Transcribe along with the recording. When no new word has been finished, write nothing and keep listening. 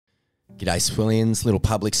G'day Swillians, little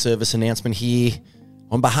public service announcement here.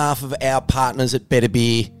 On behalf of our partners at Better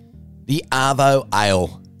Beer, the Arvo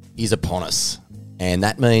Ale is upon us. And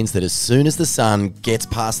that means that as soon as the sun gets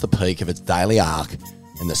past the peak of its daily arc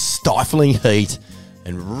and the stifling heat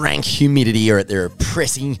and rank humidity are at their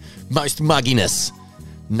oppressing most mugginess,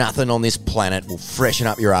 nothing on this planet will freshen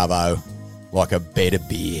up your Arvo like a Better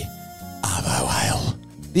Beer Arvo Ale.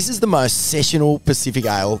 This is the most sessional Pacific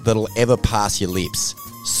Ale that'll ever pass your lips.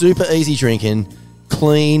 Super easy drinking,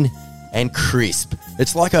 clean and crisp.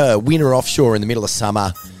 It's like a winter offshore in the middle of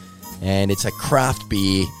summer, and it's a craft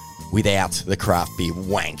beer without the craft beer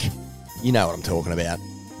wank. You know what I'm talking about.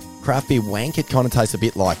 Craft beer wank, it kind of tastes a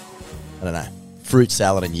bit like, I don't know, fruit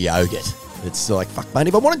salad and yogurt. It's like, fuck mate,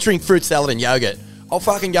 if I want to drink fruit salad and yogurt, I'll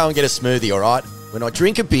fucking go and get a smoothie, alright? When I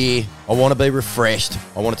drink a beer, I want to be refreshed,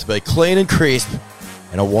 I want it to be clean and crisp,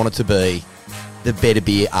 and I want it to be the Better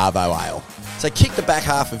Beer Arvo Ale. So kick the back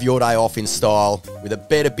half of your day off in style with a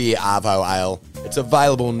Better Beer Arvo Ale. It's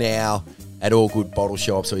available now at all good bottle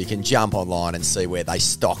shops, or you can jump online and see where they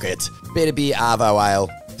stock it. Better Beer Arvo Ale,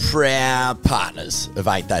 proud partners of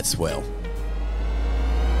Ain't That Swell.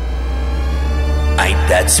 Ain't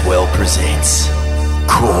That Swell presents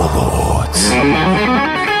Core Lords.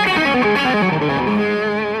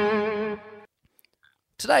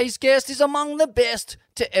 Today's guest is among the best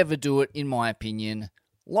to ever do it, in my opinion.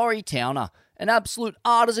 Laurie Towner, an absolute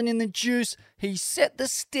artisan in the juice. He set the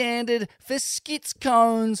standard for skits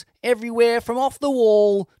cones everywhere from off the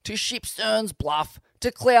wall to Shipsterns Bluff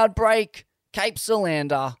to Cloudbreak, Cape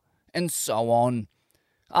Solander, and so on.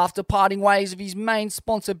 After parting ways with his main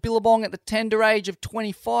sponsor Billabong at the tender age of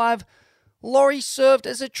 25, Laurie served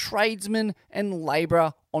as a tradesman and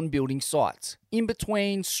labourer on building sites, in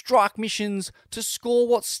between strike missions to score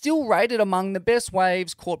what's still rated among the best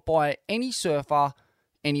waves caught by any surfer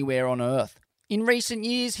anywhere on Earth. In recent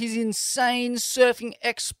years, his insane surfing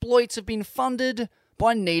exploits have been funded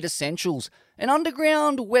by Need Essentials, an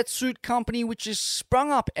underground wetsuit company which has sprung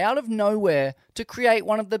up out of nowhere to create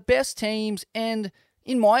one of the best teams and,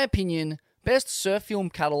 in my opinion, best surf film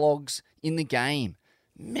catalogues in the game.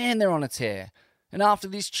 Man, they're on a tear. And after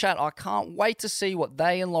this chat, I can't wait to see what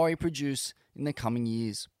they and Laurie produce in the coming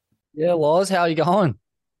years. Yeah, Loz, how are you going?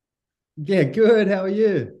 Yeah, good. How are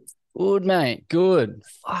you? Good, mate. Good.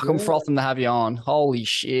 Fuck, I'm frothing to have you on. Holy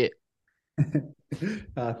shit.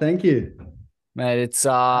 Thank you. Mate, it's,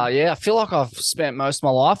 I feel like I've spent most of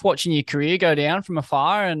my life watching your career go down from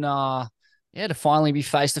afar and, to finally be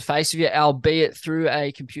face to face with you, albeit through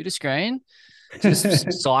a computer screen. Just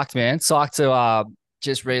psyched, man. Psyched to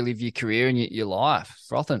just relive your career and your life.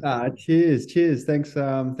 Frothing. Cheers. Thanks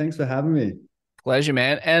for having me. Pleasure,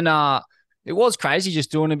 man. And it was crazy just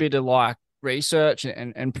doing a bit of like research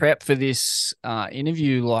and prep for this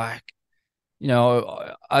interview. Like, you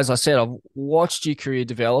know, as I said, I've watched your career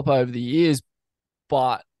develop over the years,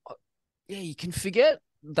 but yeah, you can forget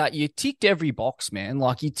that you ticked every box, man.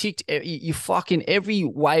 Like you fucking every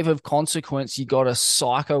wave of consequence, you got a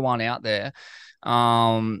psycho one out there.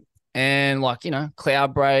 And like, you know,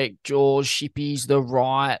 Cloudbreak, Jaws, Shippies, The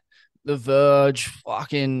Right, The Verge,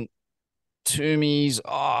 fucking Toomies.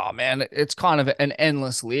 Oh man, it's kind of an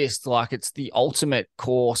endless list. Like it's the ultimate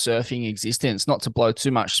core surfing existence. Not to blow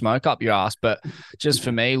too much smoke up your ass, but just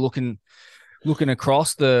for me, looking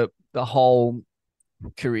across the whole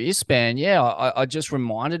career span, I just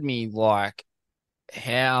reminded me like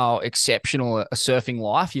how exceptional a surfing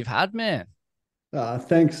life you've had, man.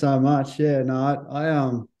 Thanks so much. Yeah,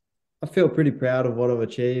 no, I feel pretty proud of what I've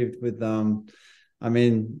achieved with I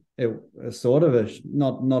mean, it was sort of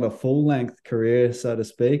not a full length career, so to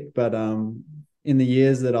speak, but in the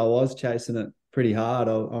years that I was chasing it pretty hard,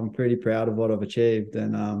 I'm pretty proud of what I've achieved,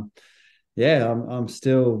 and I'm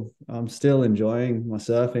still enjoying my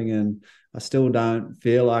surfing, and I still don't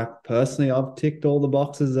feel like personally I've ticked all the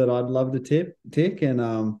boxes that I'd love to tick,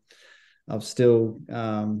 and I've still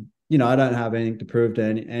I don't have anything to prove to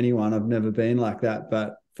anyone. I've never been like that,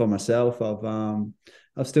 but for myself,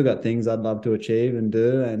 I've still got things I'd love to achieve and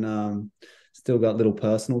do, and still got little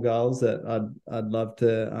personal goals that I'd love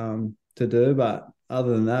to do. But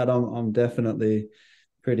other than that, I'm definitely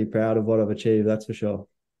pretty proud of what I've achieved. That's for sure.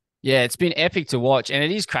 Yeah, it's been epic to watch, and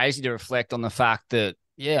it is crazy to reflect on the fact that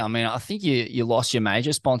I mean, I think you lost your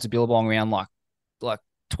major sponsor Billabong around like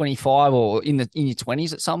 25 or in your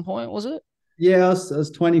 20s at some point, was it? Yeah, I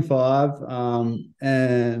was 25,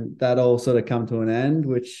 and that all sort of come to an end,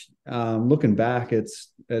 which looking back,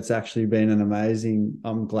 it's actually been an amazing,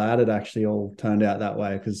 I'm glad it actually all turned out that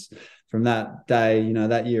way, because from that day,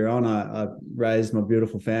 that year on, I raised my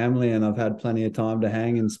beautiful family, and I've had plenty of time to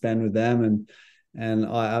hang and spend with them, and And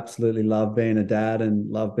I absolutely love being a dad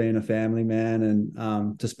and love being a family man,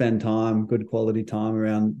 and to spend time, good quality time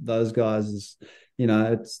around those guys is,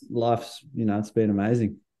 it's life's, it's been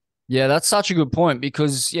amazing. Yeah, that's such a good point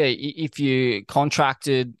because if you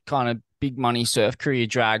contracted kind of big money surf career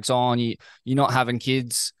drags on, you're not having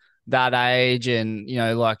kids that age, and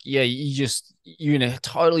like you're in a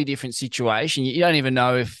totally different situation. You don't even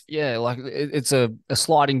know if like it's a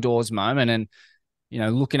sliding doors moment, and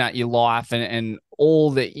looking at your life and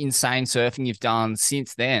all the insane surfing you've done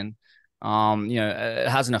since then. It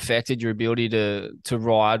hasn't affected your ability to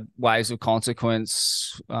ride waves of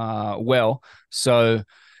consequence well. So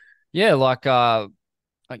yeah, I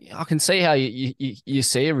can see how you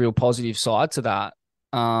see a real positive side to that.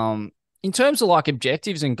 In terms of like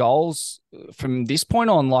objectives and goals from this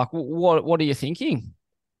point on, like what are you thinking?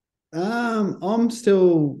 I'm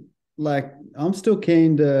still I'm still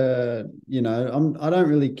keen to, I don't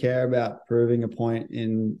really care about proving a point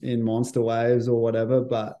in monster waves or whatever,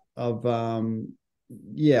 but I've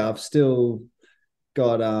still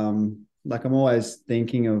got I'm always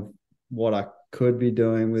thinking of what I could be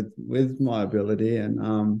doing with my ability.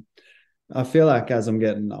 And I feel like as I'm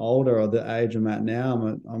getting older, or the age I'm at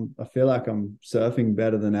now, I feel like I'm surfing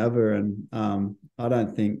better than ever. And I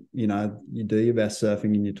don't think, you do your best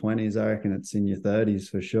surfing in your 20s. I reckon it's in your 30s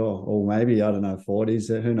for sure. Or maybe, I don't know,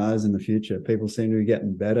 40s. Who knows in the future? People seem to be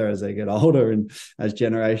getting better as they get older and as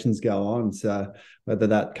generations go on. So whether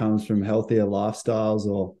that comes from healthier lifestyles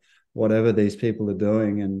or whatever these people are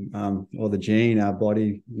doing, and or the gene, our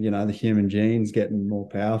body, the human genes getting more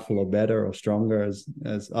powerful or better or stronger, as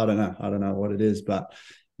I don't know what it is. But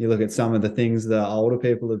you look at some of the things the older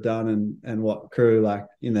people have done, and what crew like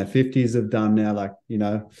in their 50s have done now, like,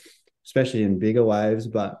 especially in bigger waves.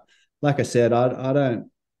 But like I said, I've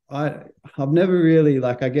never really,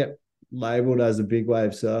 like, I get labeled as a big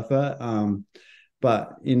wave surfer,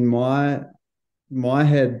 but in my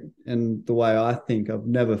head and the way I think, I've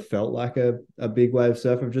never felt like a big wave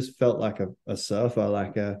surfer. I've just felt like a surfer,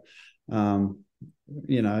 like um,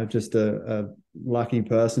 just a lucky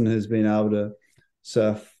person who's been able to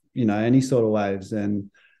surf, any sort of waves.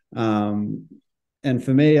 And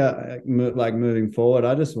for me, like moving forward,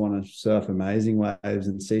 I just want to surf amazing waves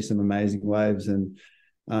and see some amazing waves, and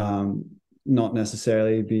not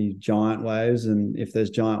necessarily be giant waves. And if there's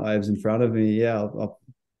giant waves in front of me, yeah, I'll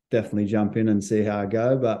definitely jump in and see how I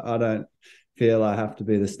go. But I don't feel I have to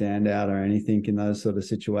be the standout or anything in those sort of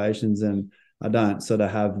situations. And I don't sort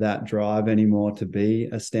of have that drive anymore to be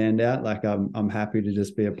a standout. Like I'm happy to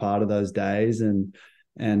just be a part of those days, and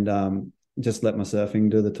just let my surfing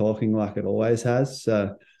do the talking like it always has.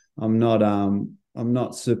 So I'm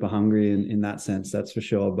not super hungry in that sense, that's for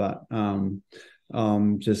sure. But I'm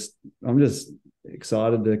just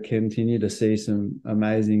excited to continue to see some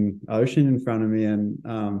amazing ocean in front of me. And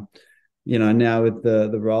now with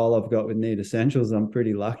the role I've got with Need Essentials, I'm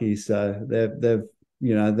pretty lucky. So they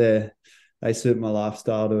suit my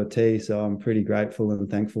lifestyle to a T. So I'm pretty grateful and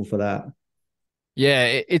thankful for that.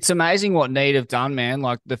 Yeah, it's amazing what Need have done, man.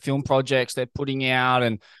 Like the film projects they're putting out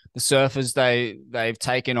and the surfers they've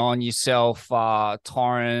taken on, yourself,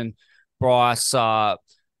 Torrin, Bryce, like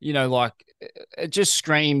it just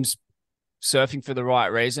screams surfing for the right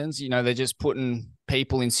reasons. They're just putting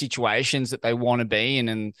people in situations that they want to be in,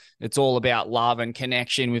 and it's all about love and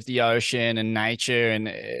connection with the ocean and nature.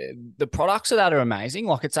 And the products of that are amazing.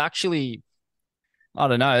 Like it's actually, I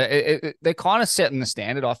don't know, they're kind of setting the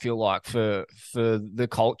standard, I feel like, for the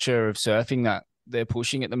culture of surfing that they're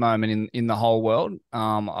pushing at the moment in the whole world.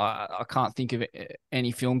 I can't think of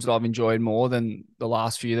any films that I've enjoyed more than the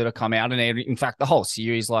last few that have come out, and in fact, the whole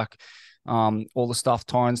series, like all the stuff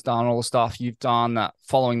Torrance done, all the stuff you've done, that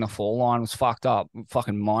following the fall line was fucked up,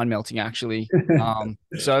 fucking mind melting actually.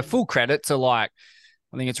 So full credit to, like,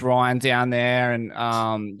 I think it's Ryan down there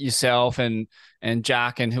and yourself and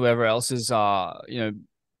Jack and whoever else is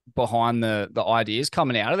behind the ideas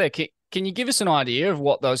coming out of there. Can you give us an idea of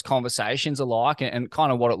what those conversations are like, and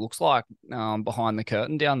kind of what it looks like behind the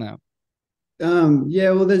curtain down there?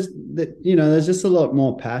 Yeah, well, there's just a lot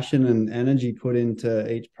more passion and energy put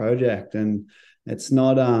into each project, and it's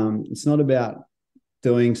not about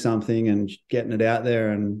doing something and getting it out there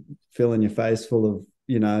and filling your face full of,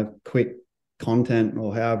 quick content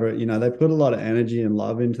or however. They put a lot of energy and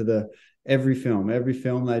love into every film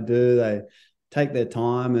they do. They take their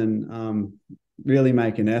time and really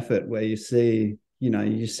make an effort, where you see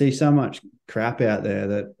so much crap out there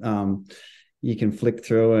that you can flick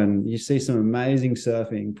through, and you see some amazing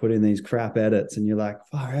surfing put in these crap edits, and you're like,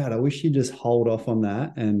 far out, I wish you just hold off on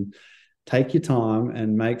that and take your time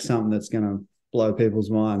and make something that's going to blow people's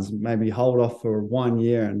minds. Maybe hold off for 1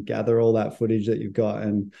 year and gather all that footage that you've got.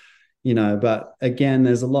 And, but again,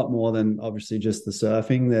 there's a lot more than obviously just the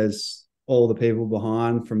surfing. There's all the people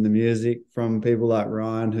behind, from the music, from people like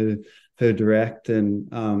Ryan who direct,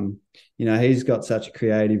 and he's got such a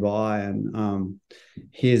creative eye, and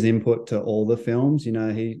his input to all the films.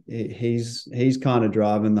 He's kind of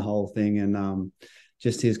driving the whole thing, and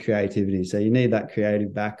just his creativity. So you need that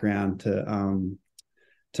creative background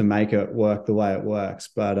to make it work the way it works.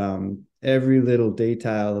 But every little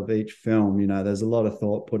detail of each film, there's a lot of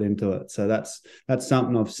thought put into it. So that's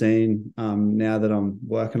something I've seen now that I'm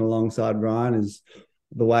working alongside Ryan, is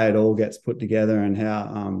the way it all gets put together, and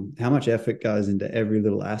how much effort goes into every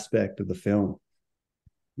little aspect of the film.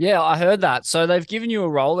 Yeah, I heard that. So they've given you a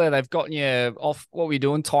role there. They've gotten you off what were you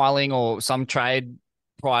doing, tiling or some trade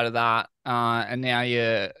prior to that, and now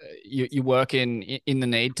you're working in the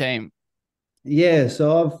need team. Yeah,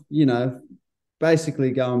 so I've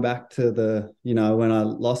basically going back to the when I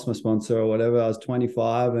lost my sponsor or whatever, I was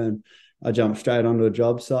 25 and I jumped straight onto a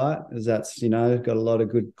job site, as that's got a lot of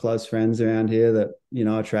good close friends around here that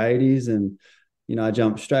are tradies, and I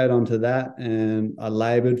jumped straight onto that, and I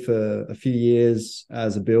labored for a few years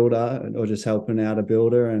as a builder, or just helping out a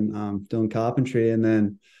builder, and doing carpentry. And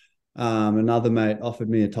then another mate offered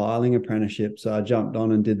me a tiling apprenticeship, so I jumped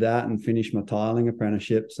on and did that and finished my tiling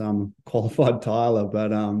apprenticeship. So I'm a qualified tiler,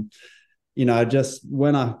 but just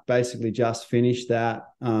when I basically just finished that,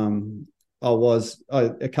 I was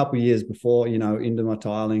a couple of years before, into my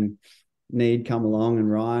tiling need come along, and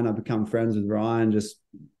Ryan, I become friends with Ryan,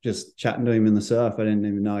 just chatting to him in the surf. I didn't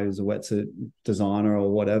even know he was a wetsuit designer or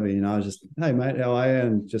whatever. I was just, hey mate, how are you?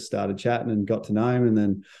 And just started chatting and got to know him, and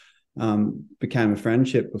then became a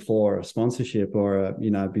friendship before a sponsorship, or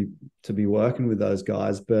to be working with those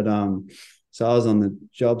guys. But so I was on the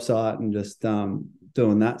job site and just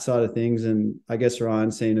doing that side of things, and I guess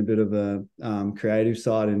Ryan's seen a bit of a creative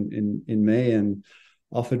side in me, and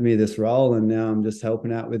offered me this role, and now I'm just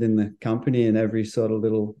helping out within the company in every sort of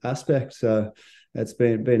little aspect. So it's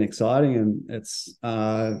been exciting, and it's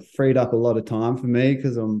freed up a lot of time for me,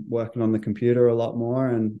 because I'm working on the computer a lot more,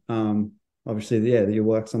 and obviously, your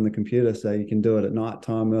work's on the computer, so you can do it at night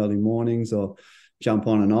time, early mornings, or jump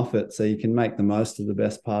on and off it. So you can make the most of the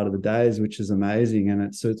best part of the days, which is amazing, and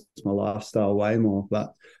it suits my lifestyle way more.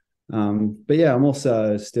 But yeah, I'm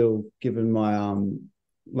also still giving my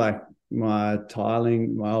my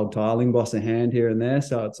old tiling boss a hand here and there.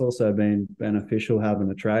 So it's also been beneficial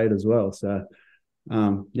having a trade as well. So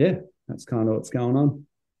yeah, that's kind of what's going on.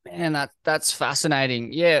 Man, that's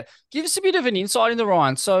fascinating. Yeah, give us a bit of an insight into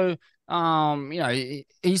Ryan. So,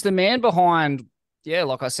 he's the man behind, yeah,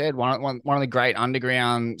 like I said, one of the great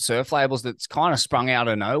underground surf labels that's kind of sprung out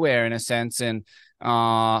of nowhere in a sense. And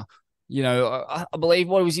I believe,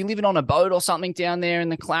 what was he living on a boat or something down there in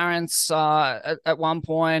the Clarence at one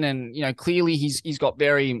point, and clearly he's got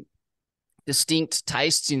very distinct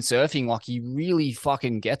tastes in surfing. Like, he really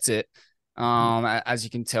fucking gets it. As you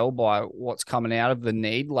can tell by what's coming out of the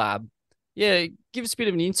Need Lab. Yeah, give us a bit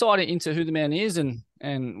of an insight into who the man is, and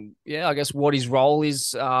yeah, I guess what his role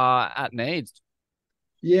is at Need.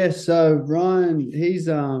 Yeah, so Ryan, he's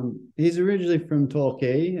originally from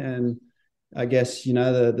Torquay, and I guess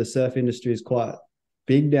the surf industry is quite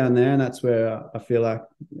big down there, and that's where I feel like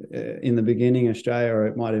in the beginning Australia, or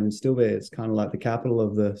it might even still be, it's kind of like the capital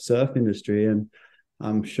of the surf industry. And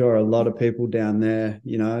I'm sure a lot of people down there,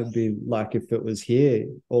 be like, if it was here,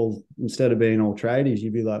 all instead of being all tradies,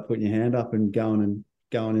 you'd be like putting your hand up and going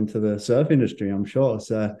into the surf industry, I'm sure.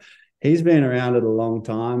 So he's been around it a long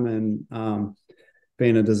time, and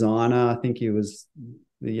been a designer. I think he was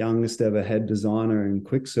the youngest ever head designer in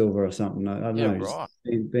Quicksilver or something. I don't know. Right.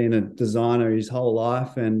 He's been a designer his whole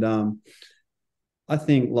life, and I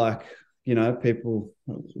think people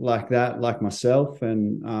like that, like myself,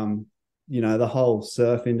 and the whole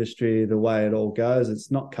surf industry, the way it all goes, it's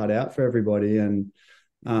not cut out for everybody. And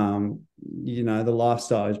the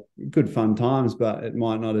lifestyle is good fun times, but it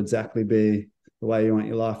might not exactly be the way you want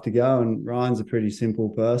your life to go. And Ryan's a pretty simple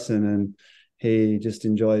person, and he just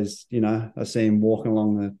enjoys, I see him walking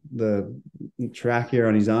along the track here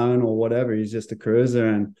on his own or whatever. He's just a cruiser,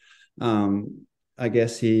 and I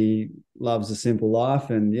guess he loves a simple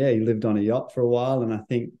life. And yeah, he lived on a yacht for a while, and I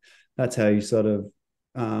think that's how he sort of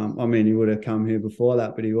he would have come here before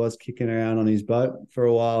that, but he was kicking around on his boat for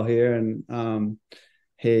a while here. And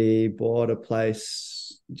he bought a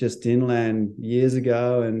place just inland years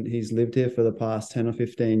ago, and he's lived here for the past 10 or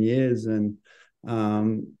 15 years. And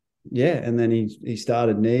and then he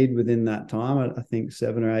started Need within that time. I think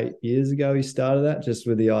 7 or 8 years ago he started that, just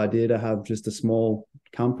with the idea to have just a small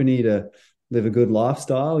company to live a good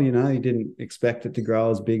lifestyle. He didn't expect it to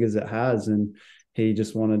grow as big as it has, and he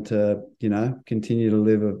just wanted to, continue to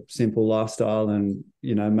live a simple lifestyle and,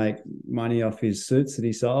 make money off his suits that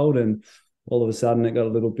he sold. And all of a sudden it got a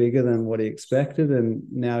little bigger than what he expected. And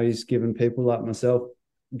now he's given people like myself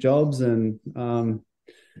jobs. And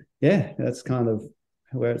yeah, that's kind of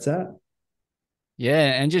where it's at.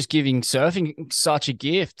 Yeah, and just giving surfing such a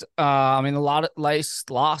gift. I mean, the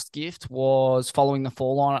last gift was following the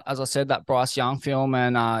fall on, as I said, that Bryce Young film,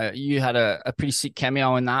 and you had a pretty sick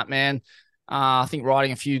cameo in that, man. I think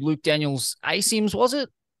writing a few Luke Daniels ASIMs, was it?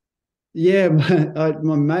 Yeah,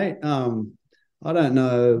 my mate, I don't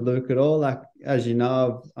know Luke at all. Like, as you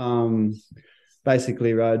know, I've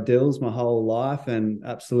basically rode dills my whole life and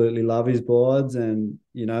absolutely love his boards. And,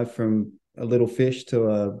 from a little fish to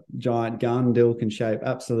a giant gun, dill can shape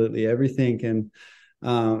absolutely everything. And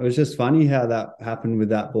it was just funny how that happened with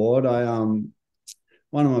that board. One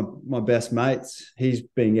of my best mates, he's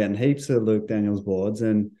been getting heaps of Luke Daniels boards,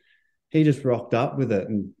 and he just rocked up with it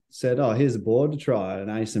and said, "Oh, here's a board to try, an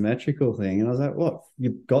asymmetrical thing." And I was like, "What?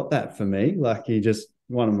 You've got that for me?" Like,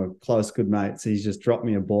 one of my close good mates, he's just dropped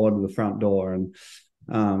me a board at the front door, and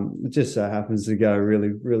it just so happens to go really,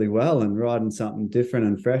 really well. And riding something different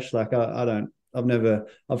and fresh, like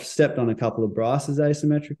I've stepped on a couple of Bryce's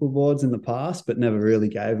asymmetrical boards in the past, but never really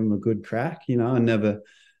gave them a good crack. I never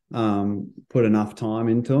put enough time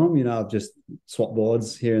into them. I've just swapped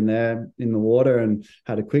boards here and there in the water and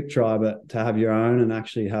had a quick try, but to have your own and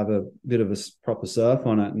actually have a bit of a proper surf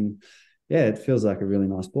on it, and yeah, it feels like a really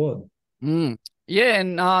nice board. Yeah,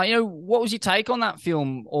 and what was your take on that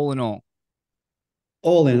film, all in all?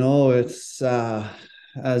 All in all, it's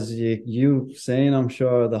as you've seen, I'm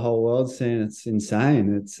sure the whole world's seen, it's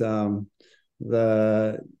insane. It's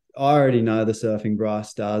the I already know the surfing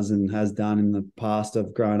Bryce does and has done in the past.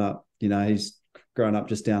 I've grown up, he's grown up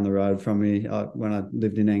just down the road from me. When I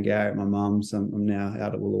lived in Angara at my mum's, I'm now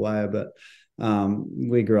out at Woolooware, but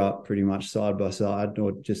we grew up pretty much side by side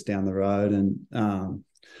or just down the road. And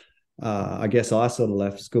I guess I sort of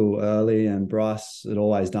left school early, and Bryce had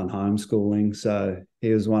always done homeschooling. So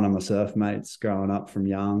he was one of my surf mates growing up from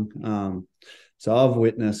young. So I've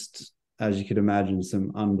witnessed, as you could imagine,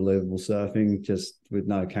 some unbelievable surfing just with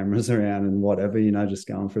no cameras around and whatever, just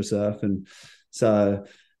going for a surf. And so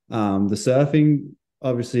the surfing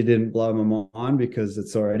obviously didn't blow my mind because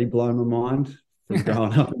it's already blown my mind from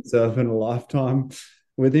growing up and surfing a lifetime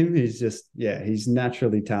with him. He's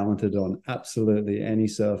naturally talented on absolutely any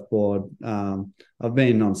surfboard. I've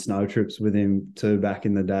been on snow trips with him too back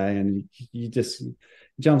in the day, and he just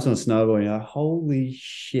jumps on a snowboard, holy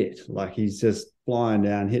shit, like he's just flying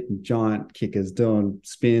down, hitting giant kickers, doing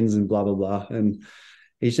spins and blah, blah, blah. And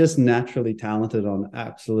he's just naturally talented on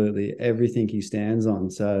absolutely everything he stands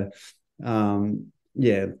on. So,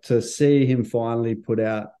 to see him finally put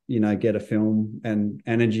out, get a film and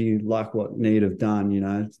energy like what Need have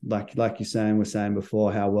done, like you're saying, we're saying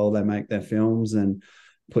before, how well they make their films and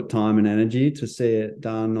put time and energy, to see it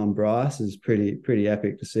done on Bryce is pretty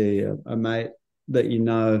epic. To see a mate that you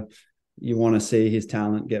want to see his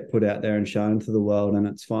talent get put out there and shown to the world, and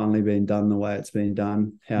it's finally been done the way it's been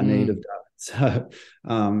done, how Need have done it. So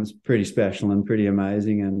it's pretty special and pretty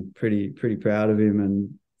amazing, and pretty proud of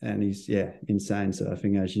him. And he's insane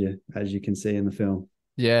surfing, as you can see in the film.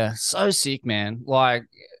 Yeah, so sick, man. Like,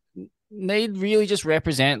 Need really just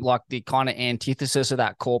represent like the kind of antithesis of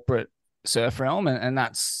that corporate surf realm, and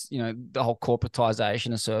that's the whole corporatization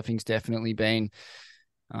of surfing's definitely been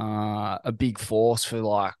a big force for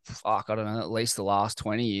I don't know, at least the last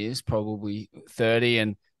 20 years, probably 30.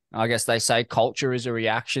 And I guess they say culture is a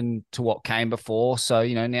reaction to what came before. So,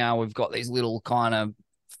 now we've got these little kind of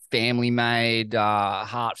family made,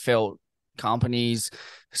 heartfelt companies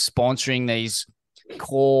sponsoring these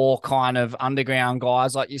core kind of underground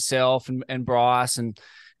guys like yourself and Bryce and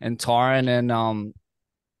Tyron. And,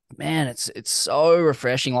 man, it's so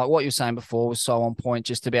refreshing. Like what you were saying before was so on point,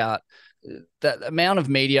 just about that amount of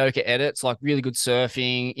mediocre edits, like really good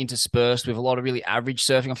surfing interspersed with a lot of really average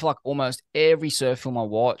surfing. I feel like almost every surf film I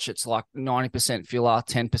watch, it's like 90% filler,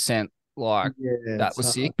 10% like that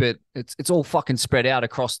was sick, but it's all fucking spread out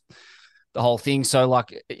across the whole thing. So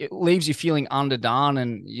like it leaves you feeling underdone,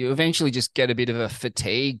 and you eventually just get a bit of a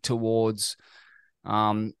fatigue towards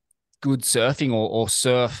good surfing or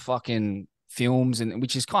surf fucking films, and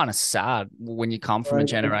which is kind of sad when you come from a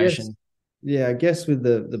generation. I guess with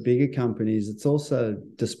the bigger companies, it's also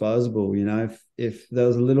disposable. If there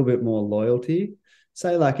was a little bit more loyalty,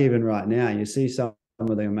 say like even right now, you see some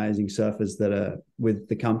of the amazing surfers that are with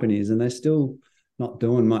the companies and they're still not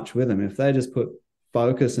doing much with them. If they just put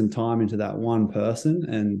focus and time into that one person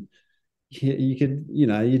and you could,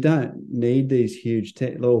 you don't need these huge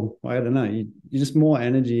well, I don't know, you just more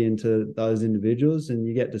energy into those individuals, and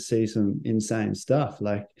you get to see some insane stuff.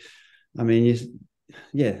 Like, I mean,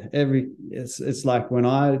 yeah, it's like when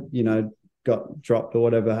I, got dropped or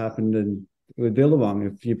whatever happened, and with Billabong,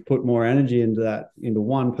 if you put more energy into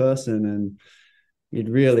one person, and you'd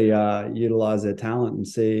really utilize their talent and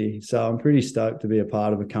see. So I'm pretty stoked to be a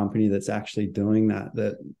part of a company that's actually doing that.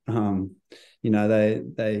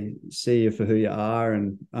 They see you for who you are,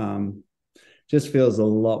 and just feels a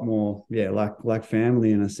lot more, yeah, like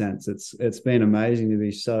family in a sense. It's been amazing to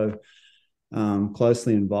be so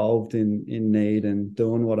closely involved in need and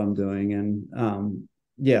doing what I'm doing. And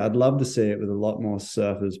yeah, I'd love to see it with a lot more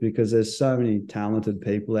surfers, because there's so many talented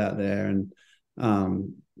people out there, and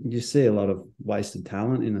you see a lot of wasted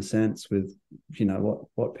talent in a sense with,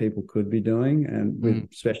 what people could be doing, and with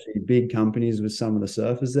especially big companies with some of the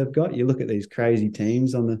surfers they've got. You look at these crazy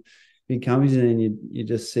teams on the big companies, and you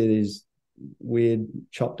just see these weird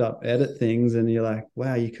chopped up edit things, and you're like,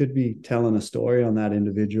 wow, you could be telling a story on that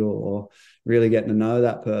individual, or really getting to know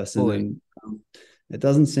that person. Fully. And it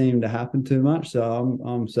doesn't seem to happen too much. So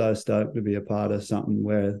I'm so stoked to be a part of something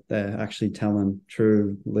where they're actually telling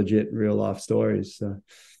true, legit, real life stories. So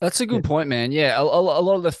That's a yeah. good point, man. Yeah, a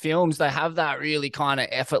lot of the films, they have that really kind of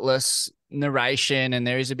effortless narration, and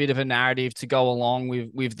there is a bit of a narrative to go along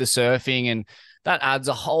with the surfing, and that adds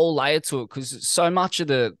a whole layer to it, because so much of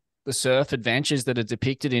the surf adventures that are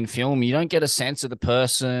depicted in film, you don't get a sense of the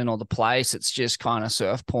person or the place. It's just kind of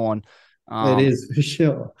surf porn. It is for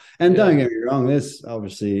sure. And Yeah. don't get me wrong, there's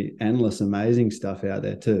obviously endless amazing stuff out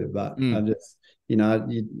there too. But I Mm. just,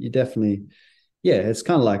 you definitely, yeah, it's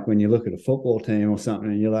kind of like when you look at a football team or something,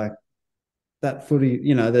 and you're like, that footy,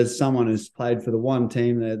 there's someone who's played for the one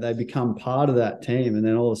team, they become part of that team, and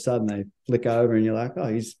then all of a sudden they flick over and you're like, oh,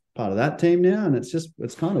 he's part of that team now. And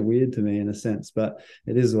it's kind of weird to me in a sense, but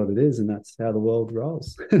it is what it is, and that's how the world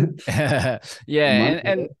rolls. Yeah,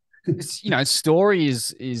 and story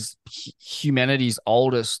is humanity's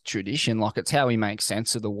oldest tradition. Like, it's how we make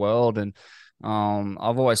sense of the world. And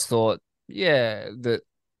I've always thought, yeah, that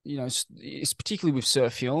it's particularly with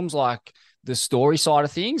surf films, like the story side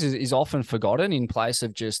of things is often forgotten in place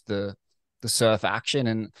of just the surf action.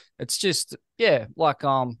 And it's just, yeah, like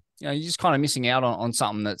you're just kind of missing out on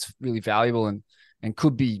something that's really valuable, and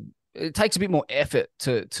could be. It takes a bit more effort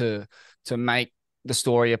to make the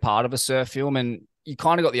story a part of a surf film. And you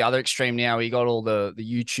kind of got the other extreme now, where you got all the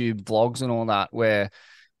YouTube vlogs and all that, where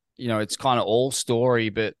it's kind of all story,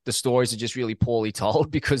 but the stories are just really poorly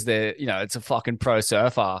told, because it's a fucking pro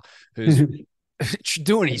surfer who's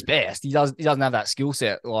doing his best. He doesn't have that skill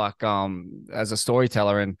set, like as a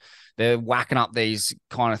storyteller, and they're whacking up these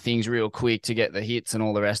kind of things real quick to get the hits and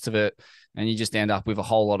all the rest of it, and you just end up with a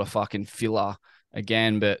whole lot of fucking filler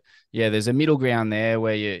again. But yeah, there's a middle ground there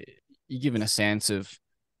where you're given a sense of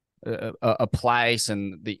a place,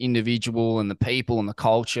 and the individual, and the people, and the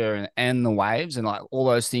culture, and the waves, and like all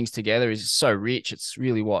those things together is so rich. It's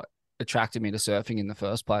really what attracted me to surfing in the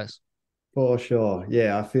first place. For sure.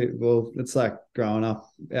 Yeah, I feel, well, it's like growing up,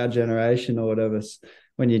 our generation or whatever,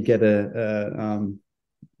 when you get a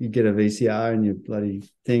VCR and your bloody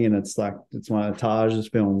thing, and it's like it's one of Taj's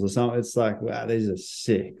films or something. It's like, wow, these are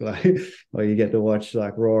sick. Like, or you get to watch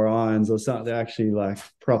like Raw Irons or something. They're actually like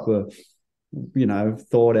proper,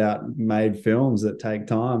 thought out, made films that take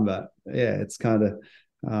time. But yeah, it's kind of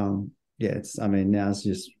yeah, I mean, now it's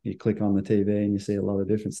just you click on the TV and you see a lot of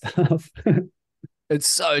different stuff. It's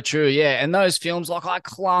so true, yeah. And those films, like, I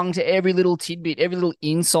clung to every little tidbit, every little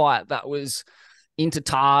insight that was into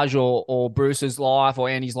Taj or Bruce's life or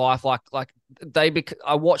Andy's life.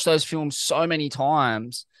 I watched those films so many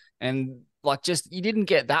times, and like, just, you didn't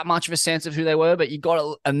get that much of a sense of who they were, but you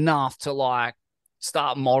got enough to like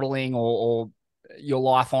start modeling or your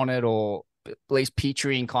life on it, or at least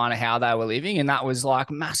picturing kind of how they were living. And that was like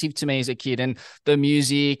massive to me as a kid. And the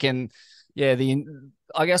music, and yeah,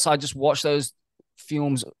 I guess I just watched those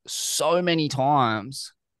films so many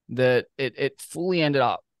times that it fully ended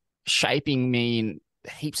up shaping me in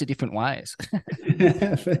heaps of different ways.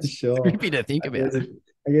 For sure. Creepy to think about.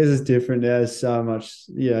 I guess it's different now. There's so much,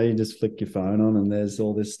 you just flick your phone on and there's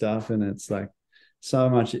all this stuff, and it's like so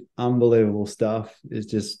much unbelievable stuff is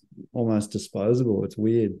just almost disposable. It's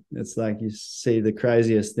weird. It's like you see the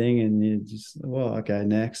craziest thing and you just, well, okay,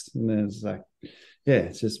 next. And then it's like, yeah,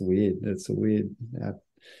 it's just weird. It's a weird.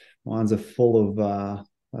 Mines are full of, I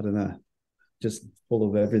don't know, just full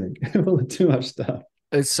of everything, full of too much stuff.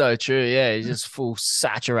 It's so true. Yeah, it's just full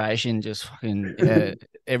saturation, just fucking, yeah,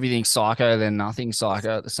 everything psycho, then nothing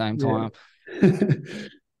psycho at the same Yeah. time.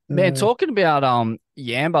 Man, talking about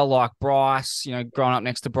Yamba, like Bryce, growing up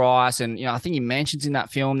next to Bryce, and I think he mentions in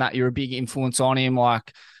that film that you're a big influence on him.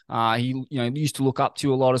 Like he used to look up to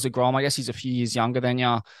you a lot as a Grom. I guess he's a few years younger than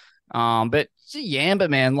you. But Yamba,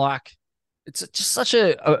 man, like it's just such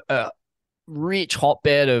a rich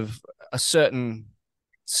hotbed of a certain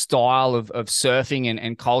style of surfing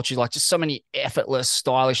and culture. Like just so many effortless,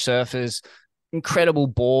 stylish surfers, incredible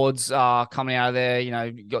boards coming out of there. You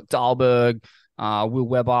got Dahlberg, Will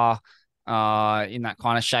Weber, in that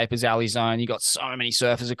kind of shape as Ali Zone. You got so many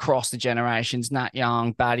surfers across the generations: Nat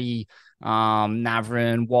Young, Batty,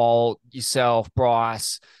 Navrin, Walt, yourself,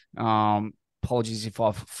 Bryce. Apologies if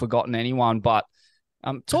I've forgotten anyone, but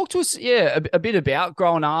talk to us, a bit about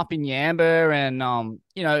growing up in Yamba, and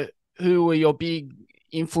who were your big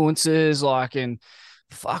influences, like, and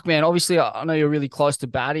fuck, man, obviously I know you're really close to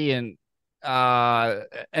Batty, and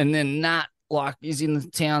then Nat, like, is in the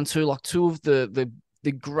town too, like two of the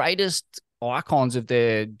greatest icons of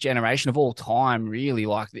their generation of all time, really,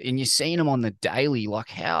 like, and you're seeing them on the daily, like,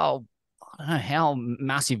 how, I don't know, how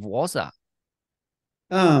massive was that?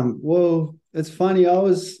 Well, it's funny.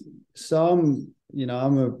 I'm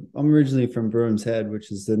originally from Broom's Head,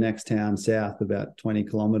 which is the next town south, about 20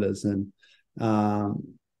 kilometers. And I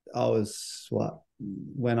was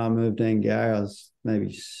when I moved to Angara, I was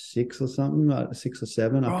maybe six or something, like 6 or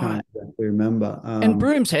 7. I Right. can't exactly remember. And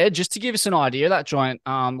Broom's Head, just to give us an idea, that joint,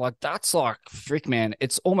 like that's like frick, man.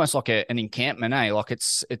 It's almost like an encampment, eh? Like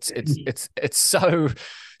it's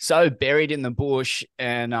so buried in the bush,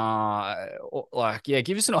 and like, yeah,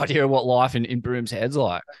 give us an idea of what life in Broom's Head's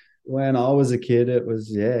like. When I was a kid, it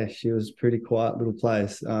was, yeah, she was a pretty quiet little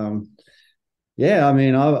place. Yeah, I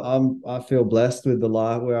mean, I feel blessed with the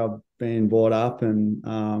life where I've been brought up,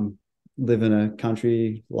 and living a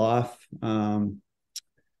country life. And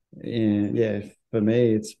yeah, for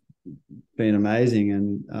me, it's been amazing.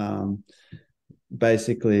 And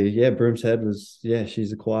basically, yeah, Brooms Head was, yeah,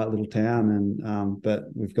 she's a quiet little town, and but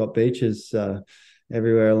we've got beaches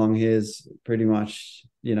everywhere along here. Is pretty much,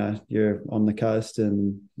 you're on the coast,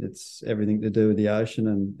 and it's everything to do with the ocean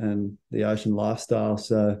and the ocean lifestyle.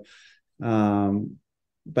 So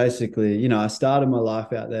basically, I started my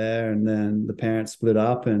life out there, and then the parents split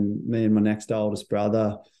up, and me and my next oldest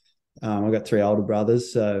brother, I got 3 older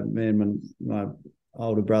brothers. So me and my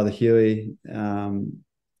older brother Huey,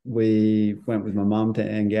 we went with my mum to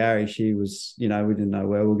Angari. She was, we didn't know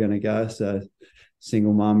where we were going to go. So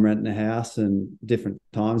single mum renting a house, and different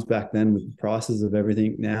times back then with the prices of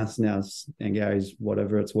everything. Now Angari's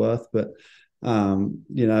whatever it's worth. But,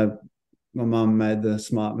 my mum made the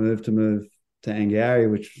smart move to move to Angari,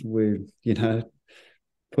 which we,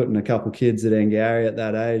 putting a couple kids at Angari at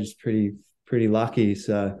that age is pretty lucky.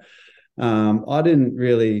 So I didn't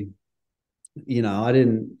really, I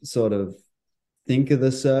didn't sort of think of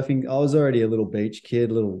the surfing. I was already a little beach kid,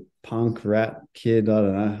 little punk rat kid. I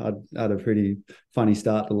don't know. I had a pretty funny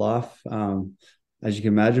start to life, as you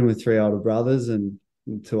can imagine, with 3 older brothers, and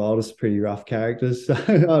 2 oldest pretty rough characters. So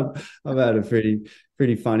I've had a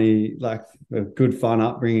pretty funny, like, a good fun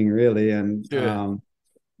upbringing, really. And Yeah.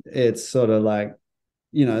 it's sort of like,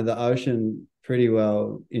 the ocean pretty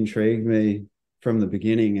well intrigued me from the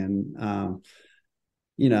beginning. And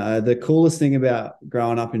the coolest thing about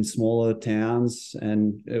growing up in smaller towns,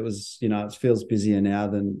 and it was, it feels busier now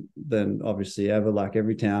than obviously ever, like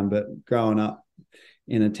every town, but growing up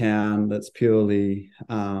in a town that's purely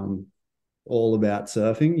all about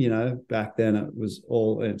surfing. Back then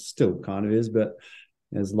it still kind of is, but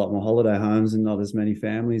there's a lot more holiday homes and not as many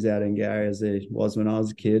families out in Gary as there was when I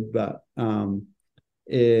was a kid. But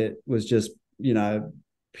it was just,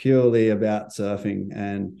 purely about surfing.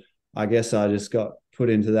 And I guess I just got put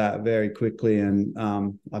into that very quickly, and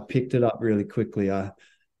I picked it up really quickly. I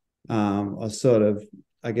was sort of,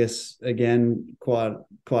 I guess, again, quite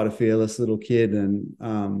a fearless little kid,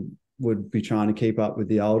 and would be trying to keep up with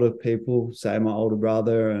the older people, say my older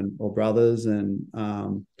brother or brothers. And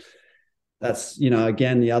that's,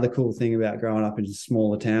 again, the other cool thing about growing up in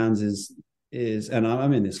smaller towns is, and I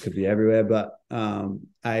mean, this could be everywhere, but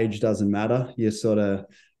age doesn't matter.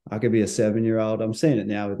 I could be a 7-year-old. I'm seeing it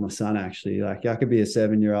now with my son, actually. Like, I could be a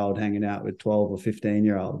 7-year-old hanging out with 12 or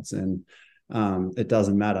 15-year-olds, and it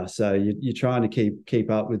doesn't matter. So you're trying to keep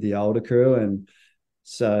up with the older crew. And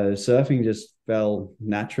so surfing just fell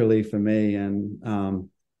naturally for me. And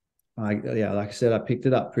like I said, I picked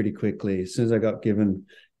it up pretty quickly as soon as I got given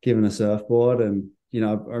a surfboard. And I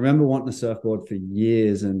remember wanting a surfboard for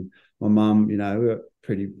years. And my mum, we were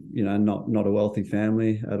pretty, not a wealthy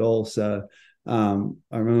family at all. So I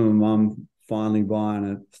remember my mum finally buying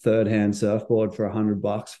a third-hand surfboard for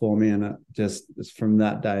 $100 for me, and it just from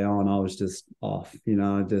that day on, I was just off.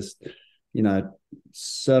 Just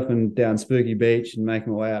surfing down Spooky Beach and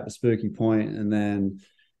making my way out to Spooky Point, and then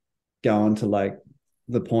going to like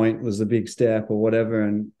the point was a big step or whatever.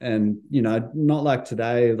 And not like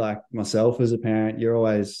today, like myself as a parent, you're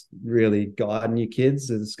always really guiding your kids.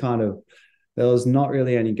 It's kind of, there was not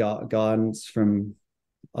really any guidance from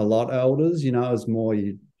a lot of elders. It was more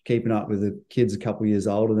you keeping up with the kids a couple of years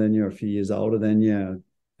older than you, or a few years older than you.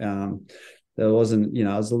 There wasn't, it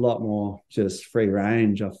was a lot more just free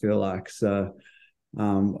range, I feel like. So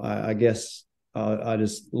I guess I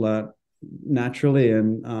just learnt naturally.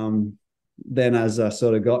 And then as I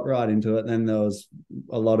sort of got right into it, then there was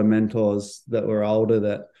a lot of mentors that were older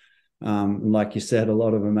that, like you said, a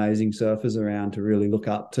lot of amazing surfers around to really look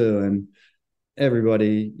up to. And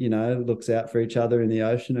everybody, looks out for each other in the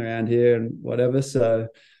ocean around here and whatever. So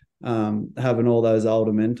having all those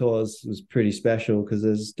older mentors was pretty special, because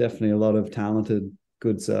there's definitely a lot of talented,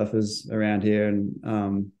 good surfers around here.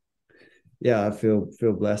 And yeah, I feel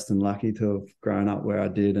blessed and lucky to have grown up where I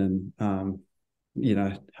did, and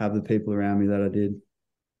have the people around me that I did.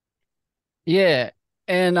 Yeah.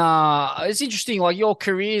 And it's interesting, like your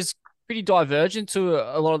career's pretty divergent to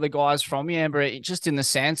a lot of the guys from you, Amber, just in the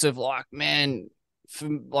sense of like, man,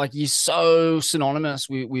 like you're so synonymous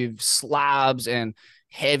with slabs and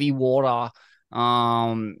heavy water.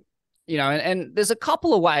 And there's a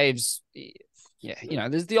couple of waves. Yeah,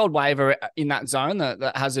 there's the odd wave in that zone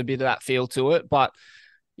that has a bit of that feel to it. But,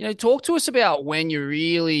 talk to us about when you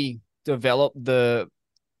really develop the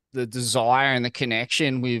desire and the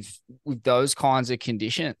connection with those kinds of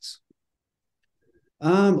conditions.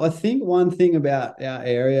 I think one thing about our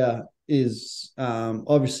area is,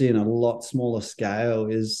 obviously in a lot smaller scale,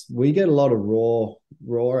 is we get a lot of raw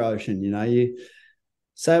ocean. You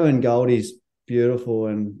say when Goldie's beautiful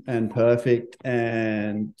and perfect,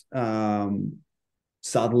 and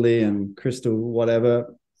Southerly and Crystal,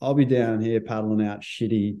 whatever, I'll be down here paddling out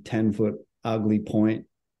shitty 10-foot ugly point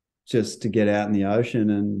just to get out in the ocean.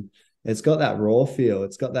 And it's got that raw feel.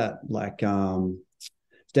 It's got that it's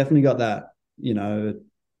definitely got that,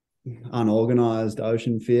 unorganized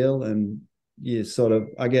ocean feel. And you sort of,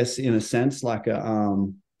 I guess, in a sense, like a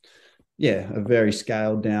very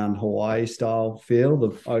scaled down Hawaii style feel.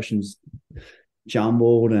 The ocean's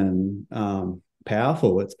jumbled and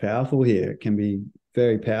powerful. It's powerful here. It can be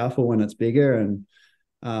very powerful when it's bigger. And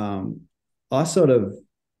I sort of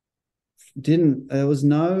there was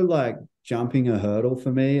no like jumping a hurdle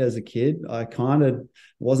for me as a kid. I kind of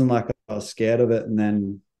wasn't like I was scared of it and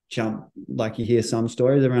then jump. Like you hear some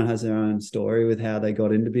stories, everyone has their own story with how they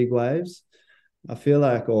got into big waves. I feel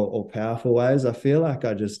like, or powerful waves. I feel like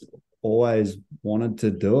I just always wanted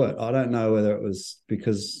to do it. I don't know whether it was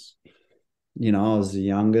because, I was the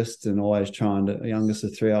youngest and youngest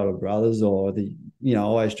of three older brothers, or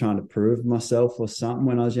always trying to prove myself or something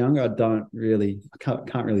when I was younger. I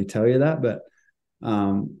can't really tell you that, but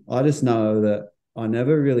I just know that I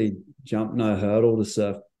never really jumped no hurdle to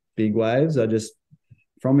surf big waves.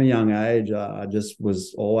 From a young age, I just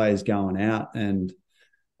was always going out and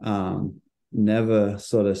never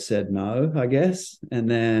sort of said no, I guess. And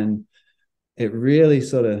then it really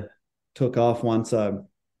sort of took off once I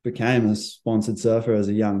became a sponsored surfer as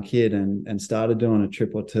a young kid and started doing a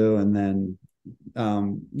trip or two. And then,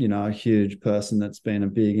 a huge person that's been a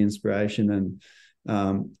big inspiration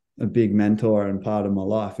and a big mentor and part of my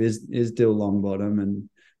life is Dill Longbottom. And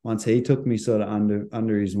once he took me sort of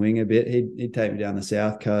under his wing a bit, he'd take me down the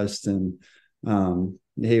South Coast, and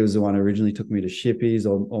he was the one who originally took me to Shippies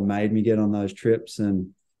or made me get on those trips, and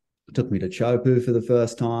took me to Chopu for the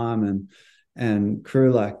first time. And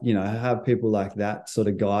crew, like, have people like that sort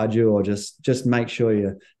of guide you, or just make sure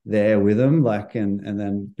you're there with them. Like, and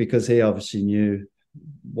then because he obviously knew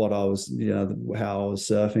what I was, how I was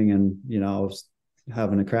surfing, and, I was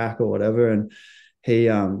having a crack or whatever. And he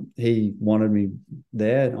wanted me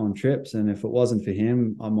there on trips. And if it wasn't for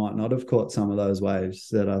him, I might not have caught some of those waves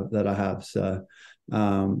that I have. So,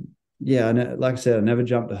 like I said, I never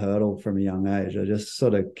jumped a hurdle from a young age. I just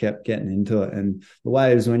sort of kept getting into it. And the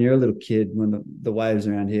waves, when you're a little kid, when the waves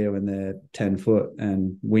around here, when they're 10 foot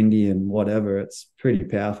and windy and whatever, it's pretty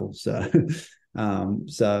powerful. So,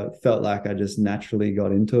 so it felt like I just naturally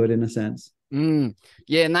got into it in a sense.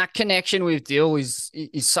 Yeah, and that connection with Dill is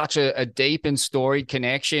such a deep and storied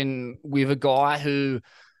connection with a guy who,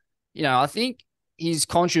 I think his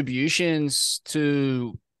contributions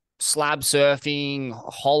to slab surfing,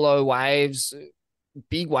 hollow waves,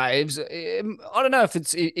 big waves. I don't know if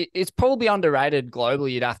it's probably underrated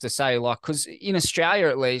globally, you'd have to say, like, because in Australia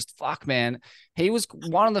at least, fuck man, he was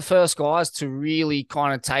one of the first guys to really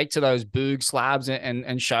kind of take to those boog slabs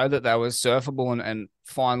and show that they were surfable and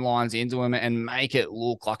find lines into them and make it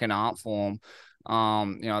look like an art form.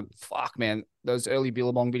 Fuck man, those early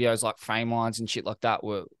Billabong videos like frame lines and shit like that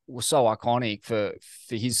were so iconic for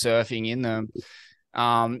his surfing in them.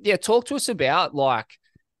 Yeah, talk to us about like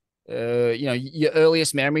your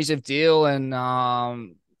earliest memories of Deal and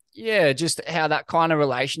yeah, just how that kind of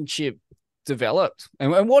relationship developed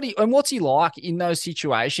and what's he like in those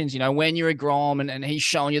situations, when you're a Grom and he's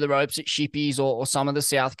showing you the ropes at Shippies or some of the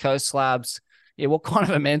South Coast slabs. Yeah, what kind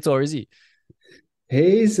of a mentor is he?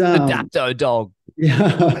 He's The Dapto dog.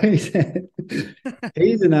 yeah,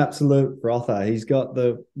 he's an absolute frother. He's got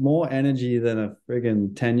the more energy than a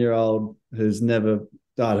friggin' 10-year-old who's never,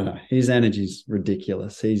 I don't know. His energy's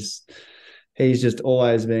ridiculous. He's just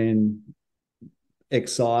always been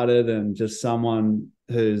excited and just someone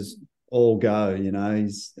who's all go,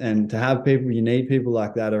 and to have people, you need people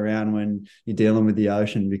like that around when you're dealing with the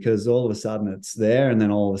ocean, because all of a sudden it's there and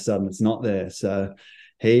then all of a sudden it's not there. So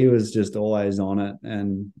he was just always on it.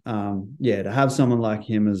 And yeah, to have someone like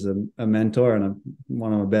him as a mentor and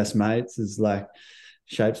one of my best mates is like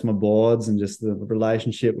shapes my boards, and just the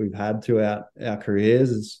relationship we've had throughout our careers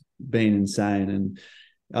has been insane. And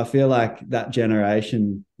I feel like that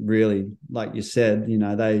generation really, like you said,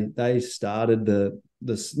 they started the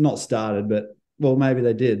not started, but well, maybe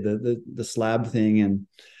they did the slab thing, and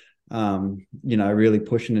really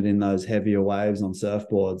pushing it in those heavier waves on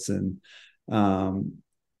surfboards, and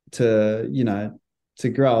to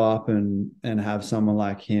grow up and have someone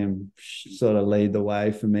like him sort of lead the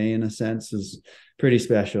way for me in a sense is pretty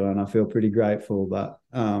special, and I feel pretty grateful. But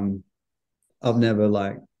I've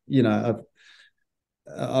never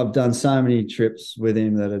I've done so many trips with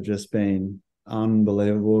him that have just been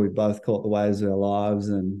unbelievable. We both caught the waves of our lives,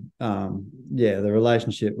 and the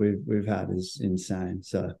relationship we've had is insane.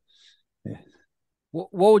 So yeah.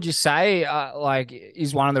 What would you say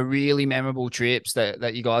is one of the really memorable trips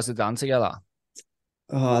that you guys have done together?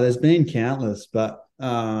 Oh, there's been countless, but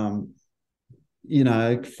for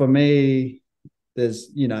me, there's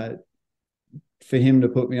for him to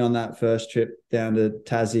put me on that first trip down to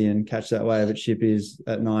Tassie and catch that wave at Shippies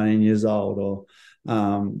at 19 years old, or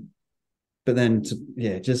but then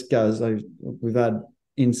it just goes like we've had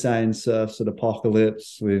insane surfs at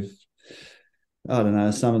Apocalypse. I don't know,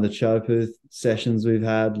 some of the Chopu sessions we've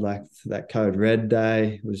had, like that Code Red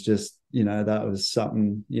day was just, that was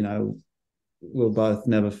something, we'll both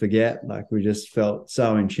never forget. Like we just felt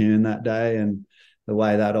so in tune that day, and the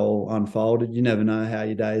way that all unfolded, you never know how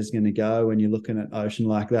your day is going to go when you're looking at ocean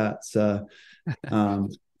like that. So,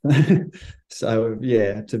 so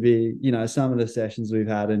yeah, to be, some of the sessions we've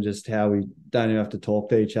had and just how we don't even have to talk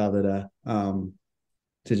to each other to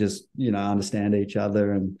just, understand each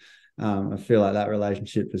other. And I feel like that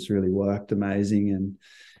relationship has really worked amazing. And,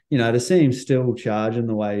 to see him still charging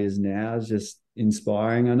the way he is now is just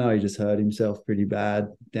inspiring. I know he just hurt himself pretty bad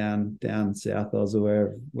down South Oz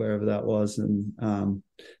or wherever that was. And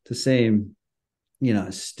to see him,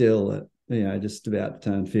 still at, just about to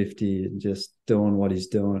turn 50 and just doing what he's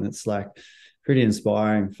doing, it's like pretty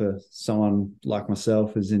inspiring for someone like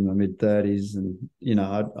myself who's in my mid 30s. And,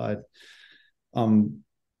 I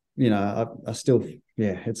still,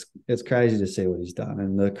 it's crazy to see what he's done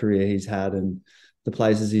and the career he's had and the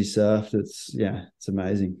places he's surfed. It's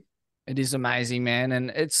amazing. It is amazing, man.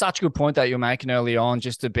 And it's such a good point that you're making early on,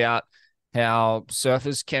 just about how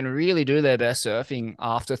surfers can really do their best surfing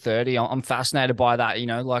after 30. I'm fascinated by that.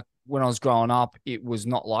 Like when I was growing up, it was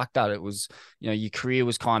not like that. It was, your career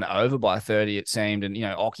was kind of over by 30, it seemed. And,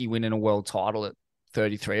 Occy winning a world title at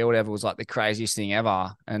 33 or whatever was like the craziest thing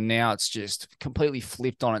ever. And now it's just completely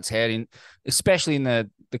flipped on its head, especially in the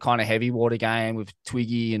kind of heavy water game with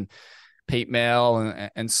Twiggy and Pete Mel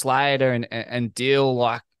and Slater and Dill.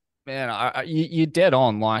 Like, man, you're dead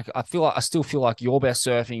on. Like, I still feel like your best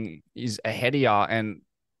surfing is ahead of you. And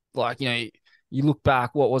like, you look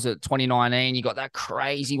back, what was it, 2019? You got that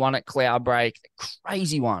crazy one at Cloud Break,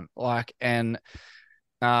 crazy one. Like, and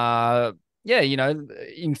in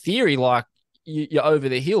theory, like you're over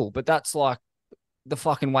the hill, but that's like the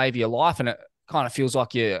fucking wave of your life, and it kind of feels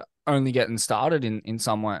like you're only getting started in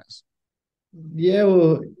some ways. Yeah,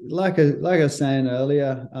 well, like I was saying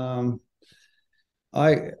earlier,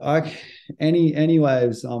 I any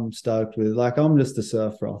waves I'm stoked with. Like I'm just a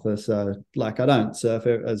surf frother, so like I don't surf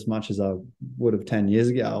as much as I would have 10 years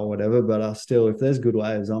ago or whatever, but I still, if there's good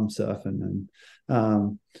waves, I'm surfing.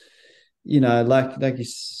 And like you're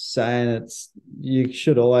saying, you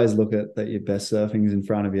should always look at that your best surfing is in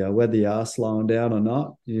front of you, whether you are slowing down or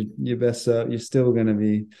not. Your best surf, you're still going to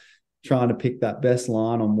be trying to pick that best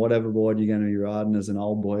line on whatever board you're going to be riding as an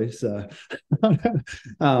old boy. So,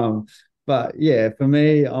 but yeah, for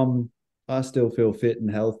me, I still feel fit and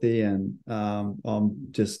healthy, and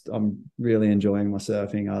I'm really enjoying my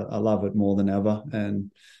surfing. I love it more than ever,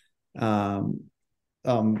 and um,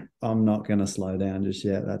 I'm not going to slow down just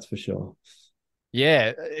yet. That's for sure.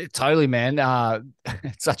 Yeah, totally, man.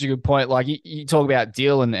 It's such a good point. Like you talk about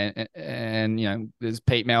Dill and there's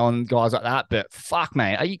Pete Mellon guys like that, but fuck,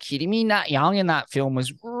 mate, are you kidding me? Nat Young in that film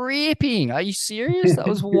was ripping. Are you serious? That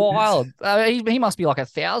was wild. He must be like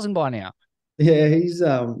 1,000 by now. Yeah, he's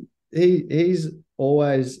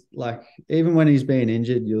always like, even when he's been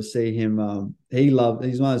injured, you'll see him. He's one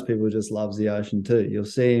of those people who just loves the ocean too. You'll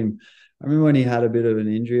see him. I remember when he had a bit of an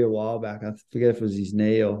injury a while back. I forget if it was his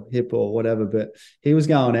knee or hip or whatever, but he was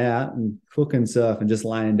going out and cooking surf and just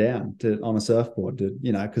laying down on a surfboard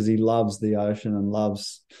because he loves the ocean and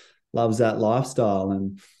loves that lifestyle.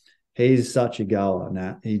 And he's such a goer,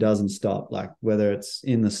 Nat. He doesn't stop, like whether it's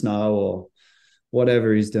in the snow or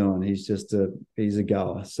whatever he's doing, he's a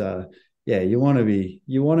goer. So yeah, you want to be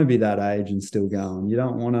that age and still going. You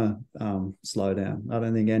don't want to slow down. I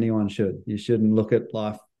don't think anyone should. You shouldn't look at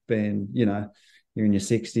life being, you're in your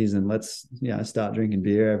 60s and let's start drinking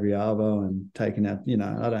beer every arvo and taking out.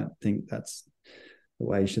 I don't think that's the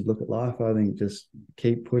way you should look at life. I think just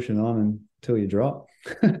keep pushing on until you drop.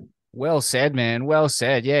 Well said, man. Well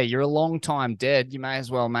said. Yeah, you're a long time dead. You may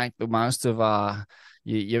as well make the most of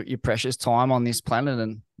your precious time on this planet,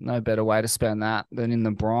 and no better way to spend that than in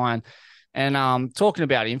the brine. And talking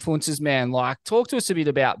about influences, man, like talk to us a bit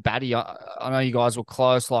about Batty. I know you guys were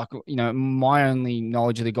close. Like, my only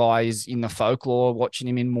knowledge of the guy is in the folklore, watching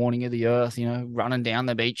him in Morning of the Earth, running down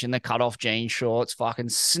the beach in the cut-off jean shorts, fucking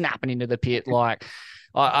snapping into the pit. Like,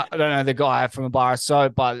 I don't know the guy from a bar of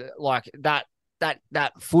soap, but like that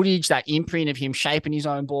footage, that imprint of him shaping his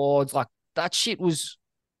own boards, like that shit was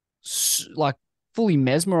like fully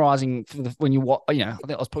mesmerizing when you watch. I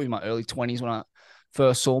think I was probably in my early 20s when I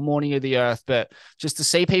first saw Morning of the Earth, but just to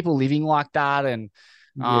see people living like that and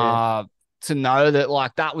Yeah. to know that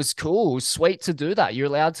like that was cool. It was sweet to do that. You're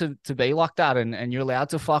allowed to be like that, and you're allowed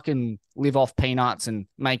to fucking live off peanuts and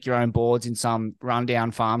make your own boards in some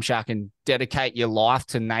rundown farm shack and dedicate your life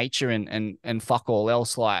to nature and fuck all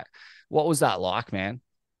else. Like, what was that like, man?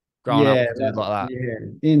 Growing up Yeah, with a dude like that.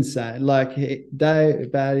 yeah, insane. Like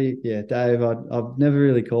Dave, Batty, yeah, Dave. I've never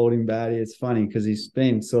really called him Batty. It's funny because he's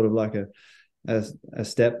been sort of like a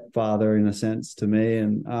stepfather in a sense to me,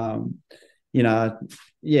 and you know,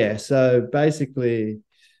 yeah. So basically,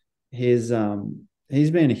 he's been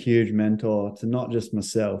a huge mentor to not just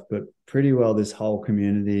myself, but pretty well this whole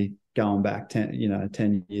community going back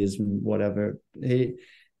 10 years and whatever. He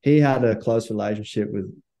had a close relationship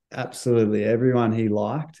with absolutely everyone he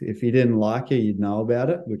liked. If he didn't like you, you'd know about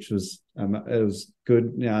it, which was it was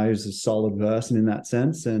good. He was a solid person in that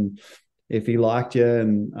sense. And if he liked you,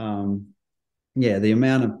 and yeah, the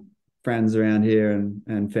amount of friends around here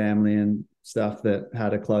and family and stuff that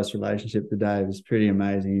had a close relationship with Dave is pretty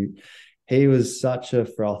amazing. He was such a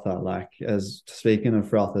frother. Like, as speaking of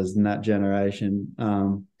frothers in that generation,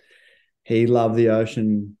 he loved the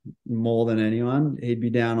ocean more than anyone. He'd be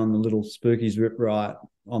down on the little Spookies Rip Right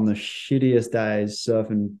on the shittiest days,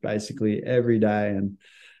 surfing basically every day. And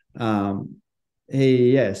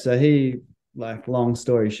so he, like, long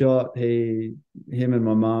story short, him and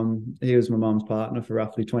my mum, he was my mum's partner for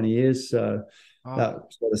roughly 20 years. So Oh, that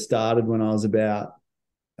sort of started when I was about,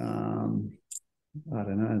 I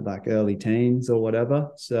don't know, like early teens or whatever.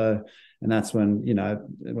 So, and that's when,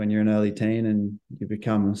 when you're an early teen and you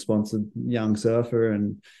become a sponsored young surfer,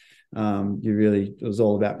 and it was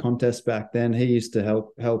all about contests back then. He used to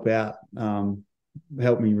help out,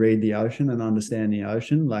 help me read the ocean and understand the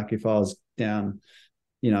ocean. Like, if I was down,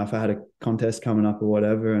 if I had a contest coming up or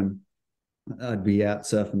whatever, and I'd be out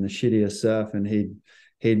surfing the shittiest surf, and he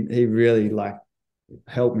really like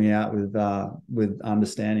helped me out with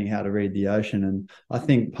understanding how to read the ocean. And I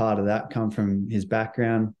think part of that come from his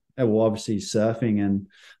background. Well, obviously surfing and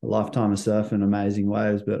a lifetime of surfing amazing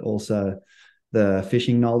waves, but also the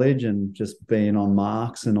fishing knowledge and just being on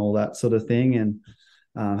marks and all that sort of thing, and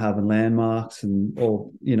having landmarks and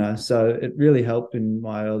all, so it really helped in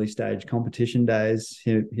my early stage competition days,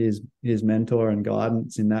 his mentor and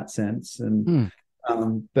guidance in that sense. And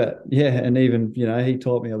hmm. but yeah, and even, he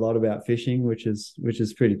taught me a lot about fishing, which is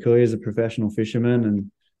pretty cool. He's a professional fisherman,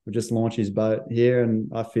 and we just launched his boat here, and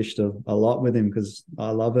I fished a lot with him because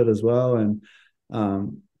I love it as well. And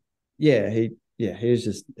yeah, yeah,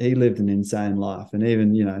 he lived an insane life. And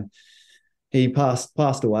even, he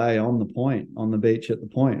passed away on the beach at the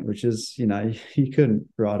point, which is, you couldn't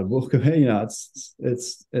write a book of it.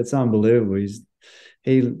 It's unbelievable.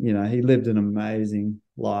 He lived an amazing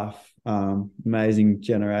life, amazing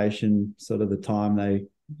generation. Sort of the time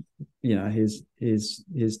his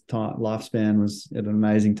time lifespan was at an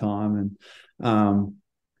amazing time, and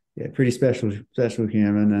yeah, pretty special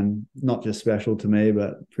human, and not just special to me,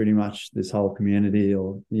 but pretty much this whole community,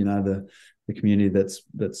 or the community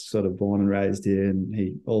that's sort of born and raised here,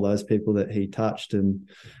 and all those people that he touched, and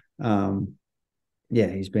yeah,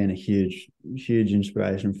 he's been a huge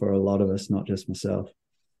inspiration for a lot of us, not just myself.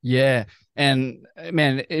 Yeah. And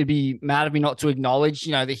man, it'd be mad of me not to acknowledge,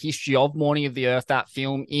 the history of Morning of the Earth, that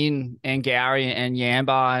film in Angourie and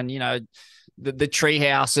Yamba, and, the tree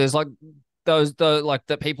houses, like like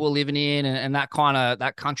that people were living in, and that kind of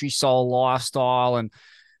that country soul lifestyle. And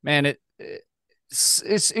man, it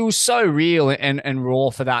was so real and raw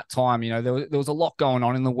for that time. There was a lot going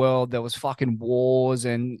on in the world. There was fucking wars,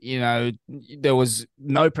 and there was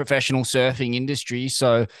no professional surfing industry.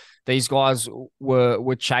 So these guys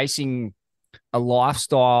were chasing a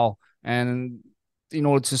lifestyle, and in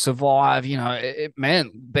order to survive, it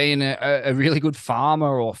meant being a really good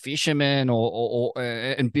farmer or fisherman, or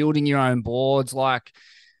and building your own boards. Like,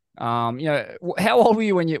 how old were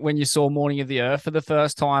you when you saw Morning of the Earth for the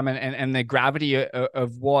first time, and the gravity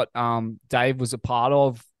of what Dave was a part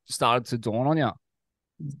of started to dawn on you?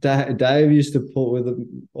 Dave used to put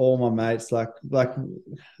with all my mates, like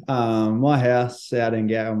my house out in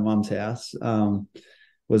Gower, my mum's house,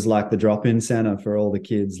 was like the drop-in center for all the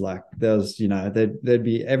kids. Like there was, there'd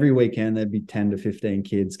be every weekend, there'd be 10 to 15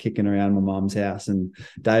 kids kicking around my mum's house, and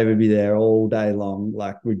Dave would be there all day long.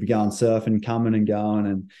 Like we'd be going surfing, coming and going,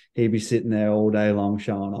 and he'd be sitting there all day long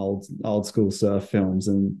showing old school surf films.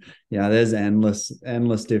 And, there's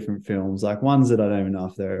endless different films, like ones that I don't even know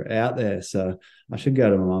if they're out there. So I should go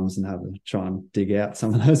to my mum's and try and dig out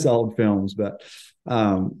some of those old films. But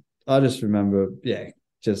I just remember,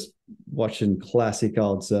 just watching classic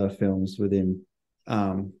old surf films with him,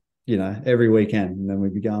 every weekend. And then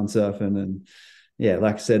we'd be going surfing, and yeah,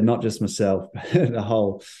 like I said, not just myself, but a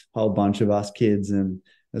whole bunch of us kids. And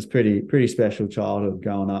it was pretty special childhood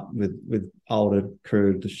growing up with older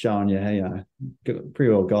crew, just showing you,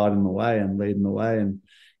 pretty well guiding the way and leading the way, and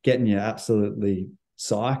getting you absolutely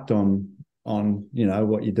psyched on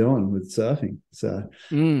what you're doing with surfing. So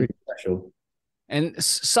pretty special. And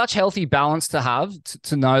such healthy balance to have,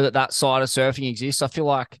 to know that side of surfing exists. I feel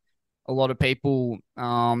like a lot of people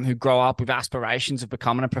who grow up with aspirations of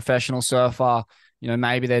becoming a professional surfer,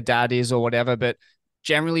 maybe their dad is or whatever, but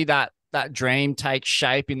generally that dream takes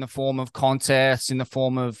shape in the form of contests, in the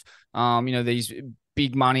form of, these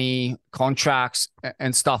big money contracts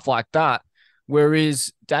and stuff like that.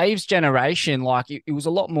 Whereas Dave's generation, like it was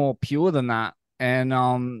a lot more pure than that. And,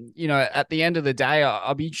 at the end of the day,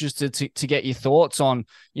 I'll be interested to get your thoughts on,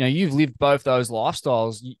 you've lived both those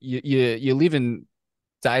lifestyles. You live in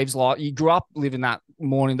Dave's life. You grew up living that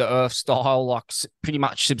Morning the Earth style, like pretty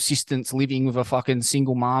much subsistence living with a fucking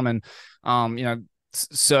single mom, and,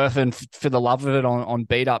 surfing for the love of it on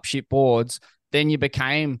beat up shit boards. Then you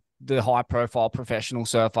became the high profile professional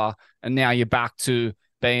surfer, and now you're back to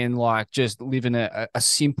being like just living a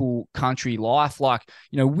simple country life. Like,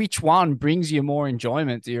 which one brings you more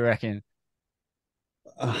enjoyment, do you reckon?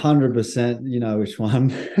 100%, which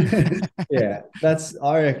one. Yeah,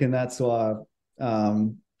 I reckon that's why,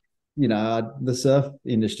 the surf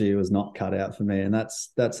industry was not cut out for me. And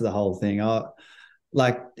that's the whole thing.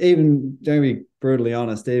 Even, don't be brutally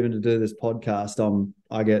honest, even to do this podcast,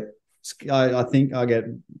 I think I get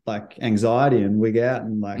like anxiety and wig out,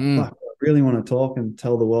 and like, fuck, I really want to talk and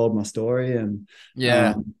tell the world my story. And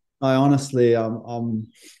I honestly,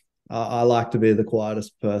 I like to be the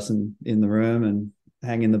quietest person in the room, and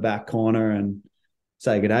hang in the back corner and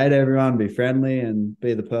say good day to everyone, be friendly, and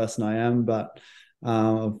be the person I am. But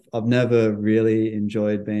I've never really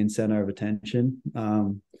enjoyed being center of attention.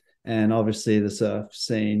 And obviously the surf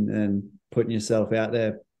scene and putting yourself out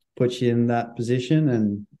there puts you in that position.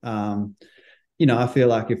 And I feel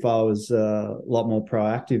like if I was a lot more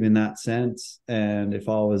proactive in that sense, and if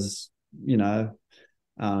I was,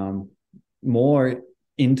 more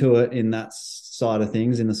into it in that side of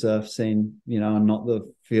things in the surf scene, and not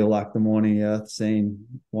feel like the Morning Earth scene,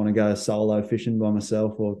 want to go solo fishing by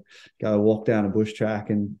myself, or go walk down a bush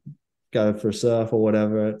track and go for a surf or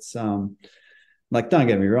whatever. It's like, don't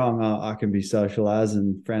get me wrong, I can be social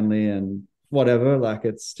and friendly and whatever. Like,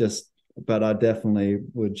 it's just, but I definitely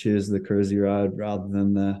would choose the cruisy road rather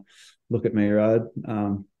than the look at me road.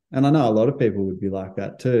 And I know a lot of people would be like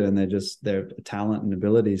that too, and their talent and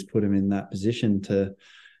abilities put them in that position to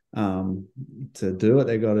do what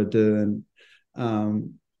they got to do.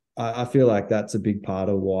 And I feel like that's a big part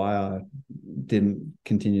of why I didn't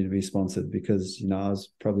continue to be sponsored, because I was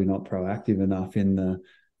probably not proactive enough in the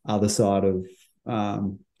other side of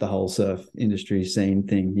the whole surf industry scene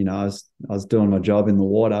thing. I was doing my job in the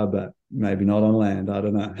water, but maybe not on land. I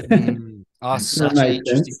don't know. Oh, That such an makes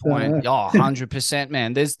interesting sense. point. Oh, 100%,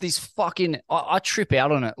 man. There's this fucking, I trip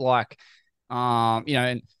out on it. Like,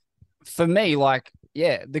 and for me, like,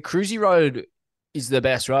 yeah, the cruisy road is the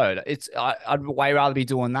best road. I'd way rather be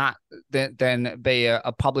doing that than be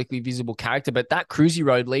a publicly visible character. But that cruisy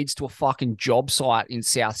road leads to a fucking job site in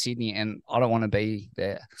South Sydney, and I don't want to be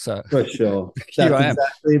there. So For sure. here I am.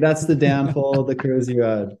 That's the downfall of the cruisy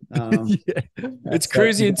road. Yeah. It's That's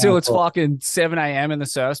cruisy the until it's downfall. fucking 7 a.m. and the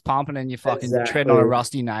surf's pumping and you're fucking treading on a Exactly.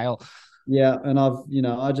 rusty nail. Yeah, and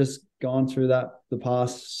I just gone through that the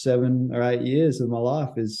past 7 or 8 years of my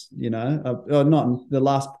life. Is not the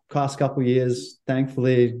last couple of years,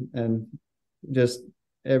 thankfully, and just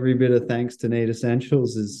every bit of thanks to Need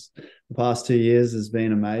Essentials. Is the past 2 years has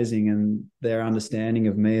been amazing, and their understanding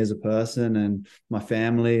of me as a person and my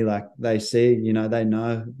family, like they see, they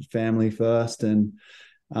know family first. And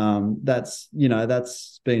that's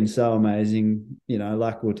been so amazing.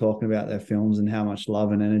 Like we are talking about their films and how much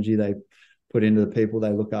love and energy they put into the people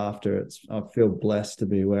they look after. I feel blessed to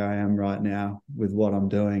be where I am right now with what I'm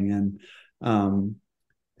doing,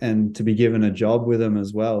 and to be given a job with them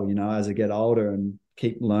as well. As I get older and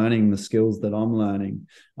keep learning the skills that I'm learning,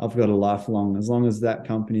 I've got a lifelong, as long as that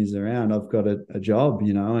company's around, I've got a job,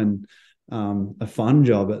 and a fun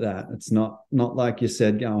job at that. It's not like you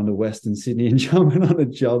said, going to Western Sydney and jumping on a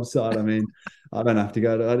job site. I mean, I didn't have to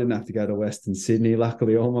go to Western Sydney.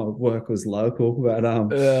 Luckily, all my work was local, but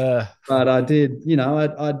I did,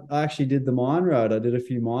 I actually did the mine road. I did a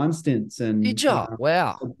few mine stints, and Did ya?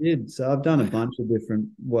 Wow. I did. So I've done a bunch of different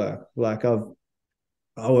work. Like I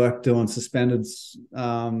worked doing suspended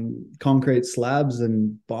concrete slabs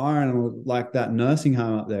and bar, and like that nursing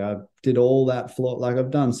home up there. I did all that floor. Like I've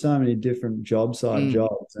done so many different job site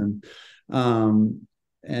jobs, um,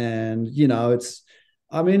 and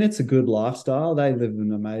it's a good lifestyle. They live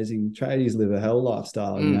an amazing, tradies live a hell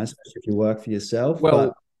lifestyle, especially if you work for yourself. Well,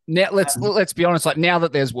 But now let's be honest. Like now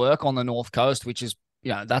that there's work on the North Coast, which is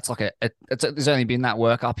that's like there's only been that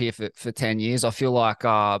work up here for 10 years. I feel like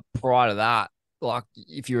prior to that, like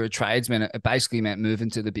if you're a tradesman, it basically meant moving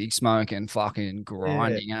to the big smoke and fucking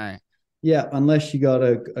grinding, eh? yeah, unless you got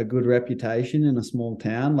a good reputation in a small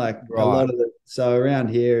town, like a Right. lot of so around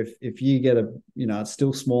here, if you get it's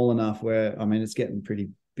still small enough where, I mean, it's getting pretty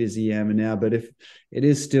busy now, but if it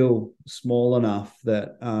is still small enough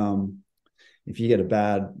that if you get a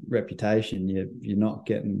bad reputation, you're not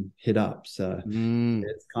getting hit up. So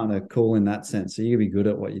it's kind of cool in that sense. So you can be good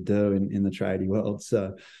at what you do in the tradie world.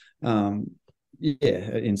 So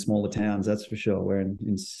yeah, in smaller towns, that's for sure. Where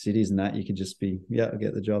in cities and that, you could just be, get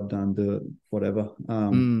the job done, do it, whatever.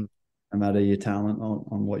 No matter your talent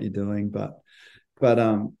on what you're doing. But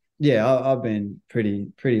yeah, I've been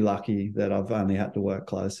pretty lucky that I've only had to work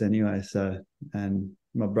close anyway. So, and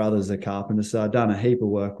my brother's a carpenter, so I've done a heap of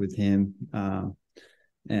work with him.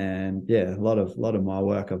 And yeah, a lot of my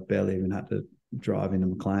work I've barely even had to drive into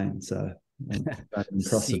McLean, so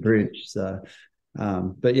across the bridge. So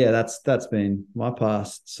but yeah, that's been my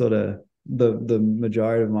past, sort of the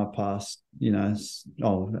majority of my past, 7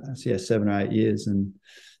 or 8 years,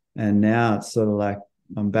 and now it's sort of like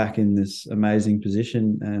I'm back in this amazing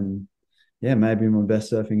position, and yeah, maybe my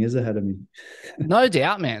best surfing is ahead of me. No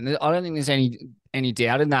doubt, man. I don't think there's any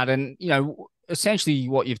doubt in that. And essentially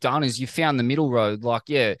what you've done is you found the middle road. Like,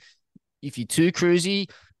 yeah, if you're too cruisy,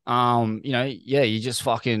 you just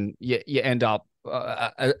fucking you end up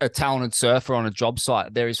a talented surfer on a job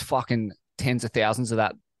site. There is fucking tens of thousands of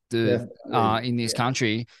that dude in this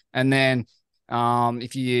country. And then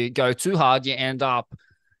if you go too hard, you end up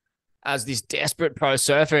as this desperate pro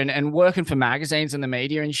surfer and working for magazines and the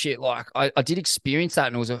media and shit. Like I did experience that,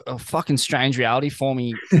 and it was a fucking strange reality for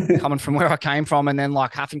me coming from where I came from, and then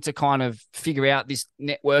like having to kind of figure out this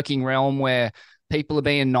networking realm where people are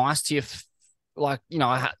being nice to you. I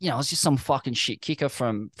was just some fucking shit kicker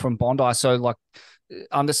from Bondi. So like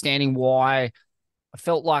understanding why I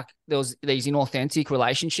felt like there was these inauthentic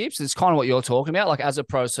relationships. It's kind of what you're talking about. Like as a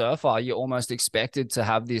pro surfer, you're almost expected to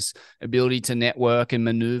have this ability to network and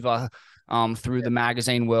maneuver through the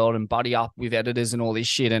magazine world and buddy up with editors and all this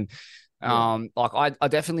shit. And like I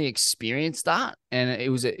definitely experienced that, and it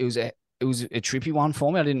was a trippy one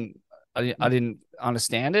for me. I didn't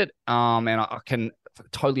understand it. And I can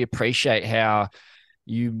totally appreciate how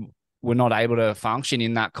you were not able to function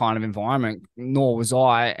in that kind of environment, nor was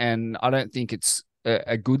I. And I don't think it's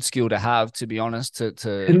a good skill to have, to be honest, It's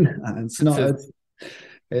not.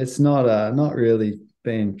 It's not. Not really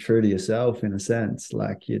being true to yourself in a sense.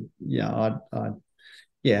 Like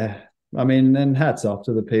yeah. I mean, and hats off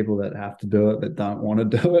to the people that have to do it that don't want to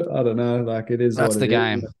do it. I don't know. Like it is that's what the it is.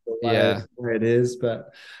 game. That's the Yeah. way it is. But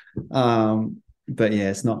yeah,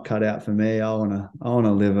 it's not cut out for me. I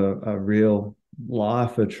wanna live a real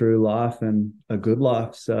life, a true life, and a good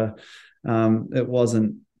life. So it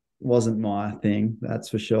wasn't my thing, that's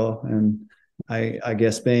for sure. And I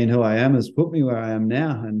guess being who I am has put me where I am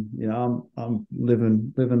now. And I'm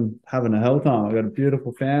living having a hell time. I've got a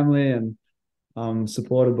beautiful family, and I'm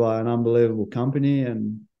supported by an unbelievable company,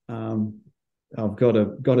 and I've got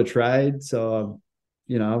a trade. So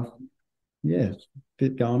yeah,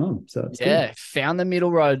 bit going on. So it's good. Yeah, found the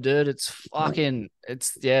middle road, dude. It's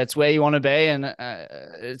where you want to be, and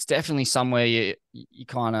it's definitely somewhere you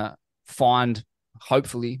kind of find,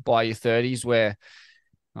 hopefully by your 30s, where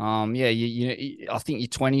I think your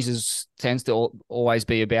 20s tends to always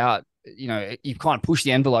be about, you kind of push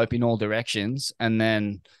the envelope in all directions, and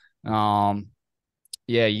then by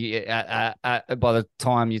the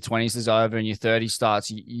time your 20s is over and your 30s starts,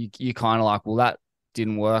 you kind of like, well, that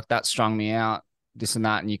didn't work, that strung me out, this and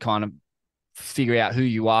that, and you kind of figure out who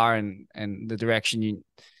you are and the direction you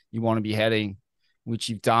want to be heading, which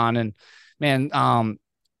you've done. And man,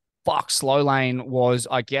 fuck, Slow Lane was,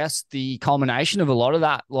 I guess, the culmination of a lot of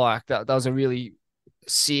that. Like that was a really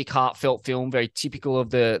sick, heartfelt film, very typical of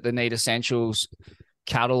the Need Essentials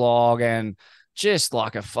catalog, and just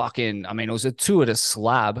like a fucking, I mean, it was a tour de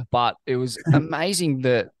slab, but it was amazing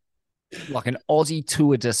that, like, an Aussie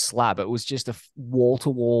tour de slab. It was just a wall to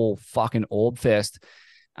wall fucking orb fest.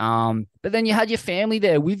 But then you had your family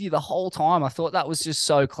there with you the whole time. I thought that was just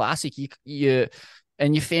so classic. You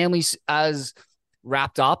and your family's as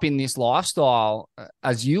wrapped up in this lifestyle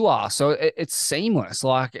as you are, so it's seamless.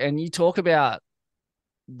 Like, and you talk about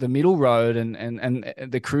the middle road and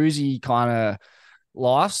the cruisy kind of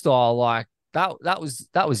lifestyle, like that was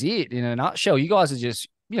it in a nutshell. You guys are just,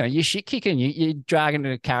 you're shit kicking. You're dragging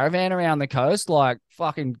a caravan around the coast, like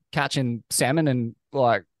fucking catching salmon and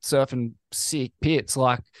like surfing sick pits.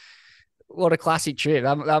 Like, what a classic trip.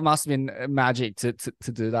 That must have been magic to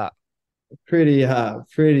do that.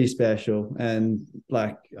 Pretty special. And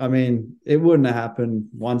like, I mean, it wouldn't have happened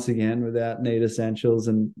once again without Need Essentials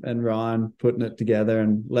and Ryan putting it together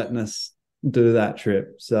and letting us do that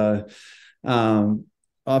trip. So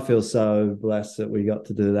I feel so blessed that we got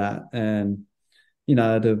to do that. And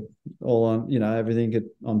to all on, everything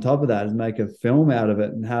on top of that is make a film out of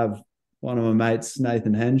it and have one of my mates,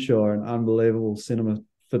 Nathan Henshaw, an unbelievable cinema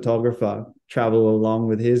photographer, travel along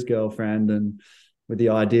with his girlfriend and with the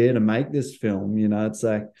idea to make this film. It's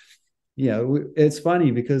like, it's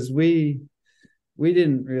funny because we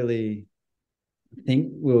didn't really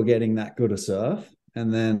think we were getting that good a surf.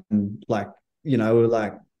 And then like, we were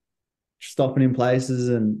like stopping in places,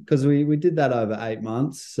 and because we did that over 8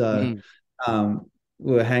 months. So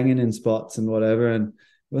we were hanging in spots and whatever. And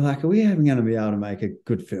we're like, are we even going to be able to make a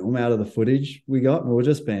good film out of the footage we got? And we were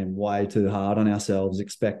just being way too hard on ourselves,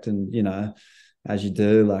 expecting, as you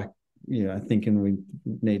do, like, thinking we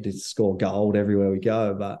need to score gold everywhere we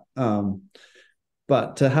go.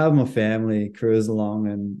 But to have my family cruise along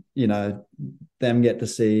and, them get to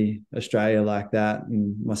see Australia like that,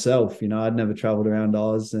 and myself, I'd never traveled around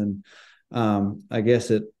Oz, and I guess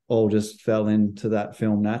it all just fell into that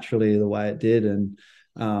film naturally the way it did. And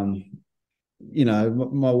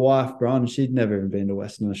my wife Bron, she'd never even been to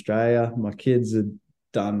Western Australia. My kids had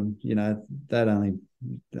done, that only,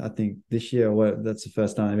 I think this year, that's the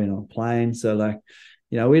first time I've been on a plane. So like,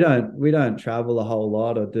 we don't travel a whole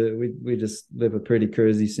lot, or we just live a pretty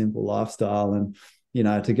cruisy, simple lifestyle. And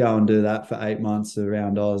to go and do that for 8 months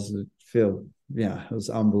around Oz, it was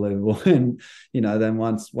unbelievable. And then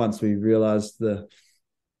once we realized the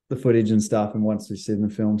footage and stuff, and once we see the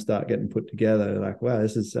film start getting put together, like, wow,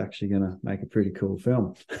 this is actually going to make a pretty cool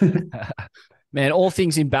film. Man, all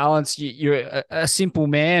things in balance, you're a simple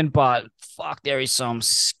man, but fuck, there is some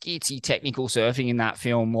skitsy technical surfing in that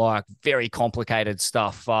film, like very complicated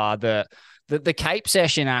stuff. The Cape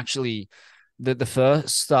session, actually, the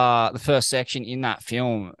first section in that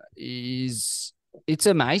film it's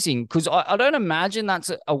amazing, because I don't imagine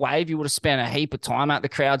that's a wave you would have spent a heap of time at. The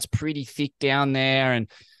crowd's pretty thick down there, and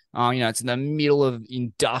it's in the middle of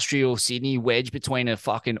industrial Sydney, wedged between a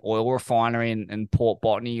fucking oil refinery and Port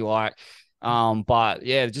Botany, like. But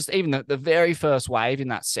yeah, just even the very first wave in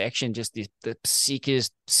that section, just the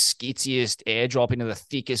sickest, skitziest airdrop into the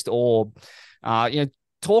thickest orb.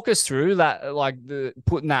 talk us through that, like the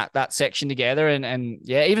putting that section together, and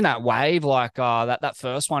yeah, even that wave, like that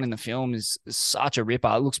first one in the film is such a ripper.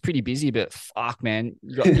 It looks pretty busy, but fuck, man,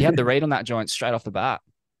 you had the read on that joint straight off the bat.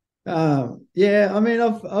 Yeah, I mean,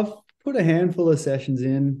 I've put a handful of sessions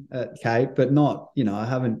in at Cape, but not, I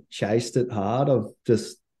haven't chased it hard. I've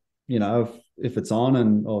just, if it's on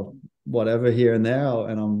and or whatever here and there,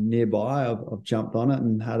 and I'm nearby, I've jumped on it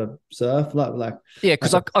and had a surf. Yeah,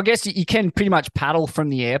 because I guess you can pretty much paddle from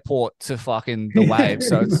the airport to fucking the wave,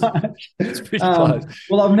 so it's pretty close.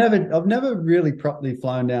 Well, I've never really properly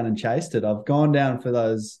flown down and chased it. I've gone down for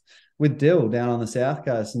those with Dill down on the south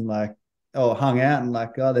coast and hung out and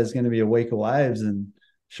there's going to be a week of waves, and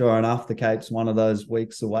sure enough, the Cape's one of those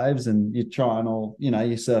weeks of waves, and you try and you're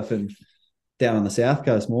surfing down on the south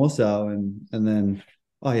coast more so, and then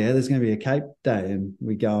oh yeah, there's going to be a Cape day, and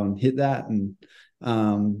we go and hit that, and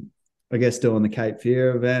I guess doing the Cape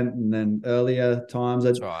Fear event, and then earlier times.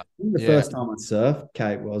 That's right. The first time I surfed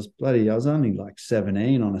Cape I was only like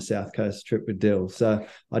 17 on a South Coast trip with Dill. So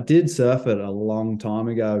I did surf it a long time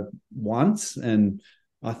ago once, and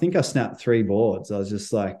I think I snapped 3 boards. I was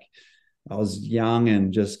just I was young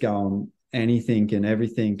and just going anything and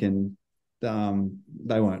everything, and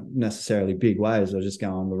they weren't necessarily big waves. I was just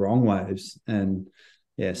going the wrong waves, and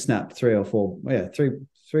yeah, snapped 3 or 4,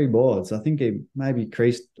 three boards. I think he maybe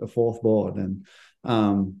creased a 4th board, and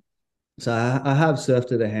so I have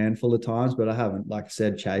surfed it a handful of times, but I haven't, like I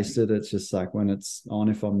said, chased it. It's just like when it's on,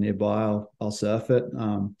 if I'm nearby, I'll surf it.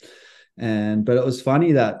 But it was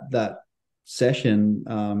funny that session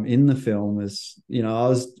in the film was,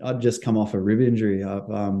 I'd just come off a rib injury.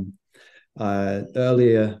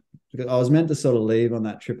 Earlier, I was meant to sort of leave on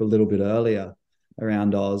that trip a little bit earlier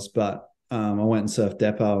around Oz, but I went and surfed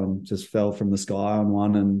depot and just fell from the sky on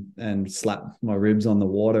one and slapped my ribs on the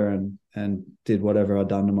water and did whatever I'd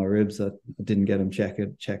done to my ribs. I didn't get them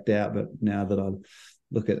checked out, but now that I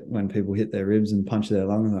look at when people hit their ribs and punch their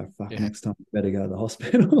lungs, I'm like, fuck, next time I better go to the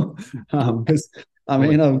hospital. Because I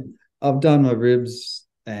mean, I've done my ribs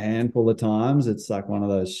a handful of times. It's like one of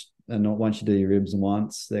those, and once you do your ribs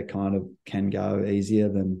once, they kind of can go easier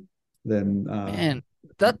than man,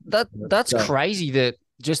 that's crazy that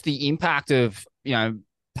just the impact of,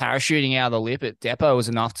 parachuting out of the lip at depot was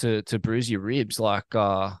enough to bruise your ribs.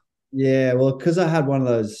 Yeah, well, because I had one of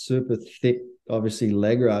those super thick, obviously,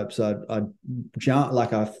 leg ropes, I jumped,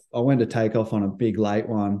 I went to take off on a big late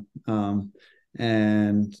one,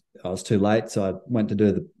 and I was too late, so I went to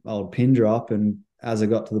do the old pin drop, and as I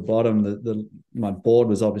got to the bottom, my board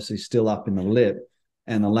was obviously still up in the lip,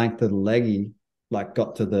 and the length of the leggy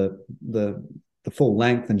got to the full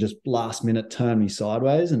length, and just last minute turned me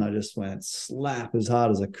sideways, and I just went slap as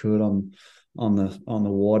hard as I could on the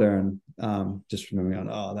water, and just remember going,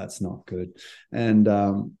 oh, that's not good. And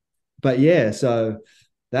but yeah, so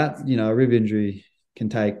that, a rib injury can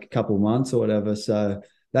take a couple of months or whatever. So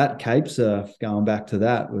that Cape surf, going back to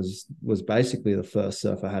that, was basically the first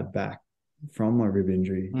surf I had back from my rib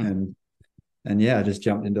injury. And yeah, I just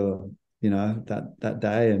jumped into that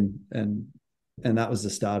day, and that was the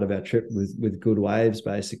start of our trip with good waves,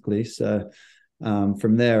 basically. So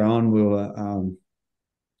from there on, we were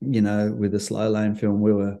with the slow lane film,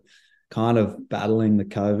 we were kind of battling the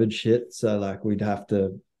COVID shit. So we'd have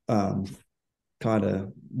to had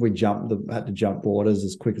to jump borders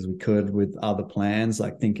as quick as we could with other plans,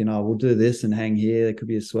 thinking, oh, we'll do this and hang here, there could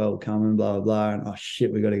be a swell coming, blah blah blah, and oh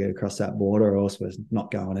shit, we got to get across that border or else we're not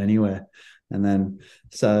going anywhere. And then,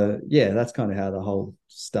 so yeah, that's kind of how the whole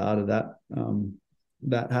start of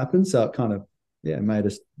that happened. So it kind of made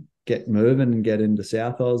us get moving and get into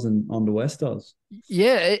South Oz and onto West Oz.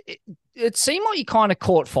 Yeah, it seemed like you kind of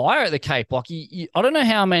caught fire at the Cape. I don't know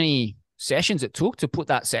how many sessions it took to put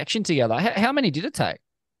that section together. How many did it take?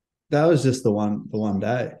 That was just the one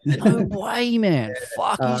day. No way, man.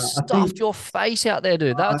 Fuck, you stuffed your face out there,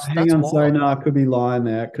 dude. That's wild. Sorry, no, I could be lying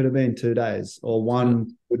there. It could have been 2 days or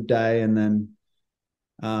one good day, and then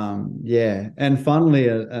and funnily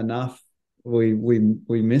enough, we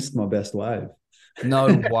missed my best wave. No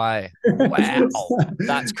way. Wow.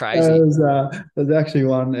 That's crazy. There's actually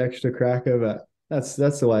one extra cracker, but that's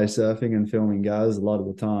the way surfing and filming goes a lot of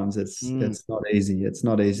the times. It's not easy. It's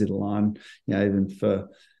not easy to line, even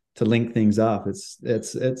to link things up.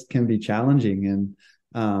 It can be challenging,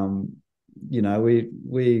 and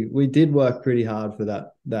we did work pretty hard for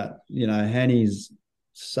that. Henny's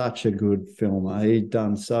such a good filmer. He'd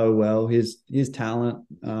done so well. His talent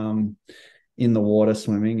in the water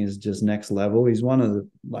swimming is just next level. He's one of the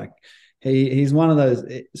He's one of those.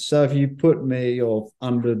 So if you put me or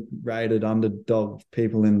underrated, underdog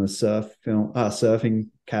people in the surfing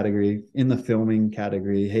category, in the filming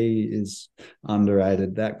category, he is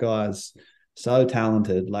underrated. That guy's so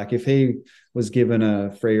talented. Like if he was given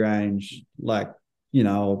a free range, like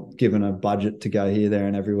given a budget to go here, there,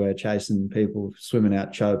 and everywhere, chasing people, swimming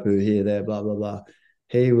out Chopu here, there, blah blah blah,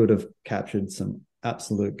 he would have captured some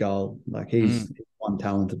absolute gold. Like he's one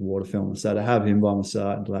talented water filmer. So to have him by my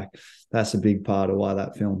side, like that's a big part of why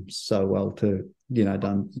that film's so well too.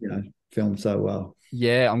 Filmed so well.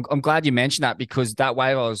 Yeah, I'm glad you mentioned that, because that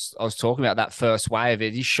wave I was talking about, that first wave,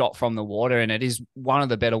 it is shot from the water, and it is one of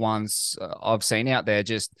the better ones I've seen out there.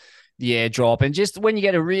 Just the airdrop, and just when you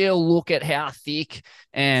get a real look at how thick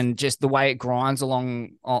and just the way it grinds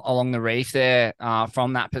along the reef there,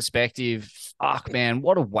 from that perspective, fuck man,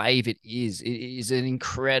 what a wave it is! It is an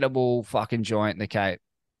incredible fucking joint, the Cape.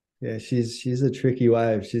 Yeah, she's a tricky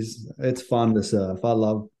wave. It's fun to surf.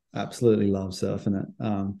 Absolutely love surfing it.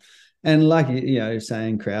 And like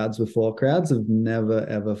saying crowds before, crowds have never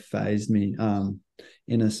ever phased me.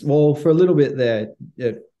 For a little bit there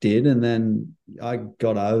it did, and then I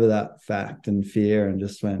got over that fact and fear and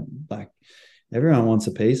just went like, everyone wants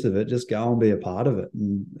a piece of it. Just go and be a part of it.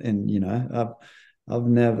 And I've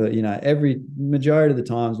never, every majority of the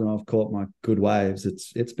times when I've caught my good waves,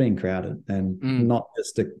 it's been crowded, and not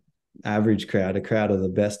just a average crowd, a crowd of the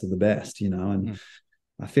best, and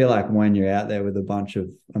I feel like when you're out there with a bunch of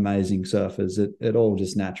amazing surfers, it all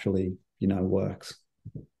just naturally, works.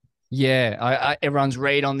 Yeah, everyone's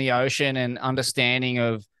read on the ocean and understanding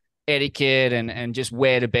of etiquette and just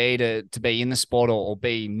where to be in the sport, or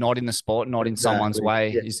be not in the sport, not in someone's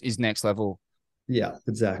way, Yeah. is next level. Yeah,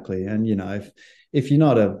 exactly. And if you're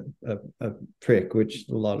not a prick, which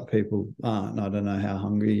a lot of people aren't, I don't know how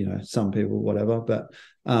hungry, some people, whatever, but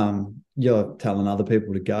you're telling other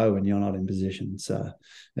people to go and you're not in position. So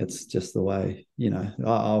it's just the way, I'm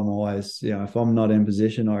always, if I'm not in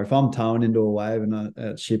position, or if I'm towing into a wave and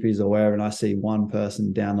at Shippies or wherever, and I see one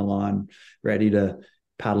person down the line ready to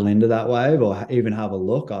paddle into that wave or even have a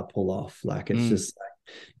look, I pull off. Like it's just like,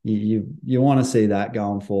 you want to see that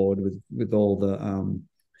going forward with all the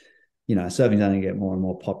surfing's only get more and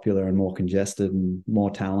more popular and more congested and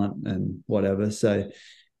more talent and whatever, so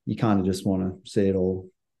you kind of just want to see it all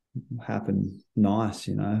happen nice,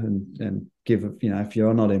 and give, if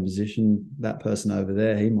you're not in position, that person over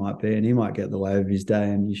there, he might get the wave of his day,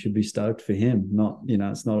 and you should be stoked for him, not,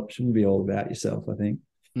 it shouldn't be all about yourself, I think.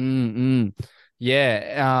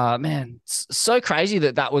 Yeah, man, it's so crazy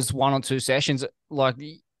that was 1 or 2 sessions. Like,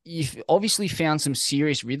 you've obviously found some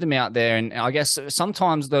serious rhythm out there, and I guess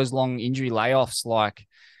sometimes those long injury layoffs, like,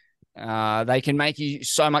 they can make you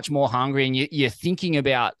so much more hungry, and you're thinking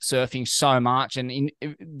about surfing so much, and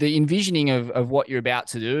the envisioning of what you're about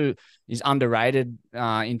to do is underrated,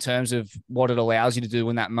 in terms of what it allows you to do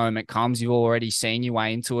when that moment comes. You've already seen your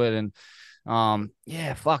way into it, and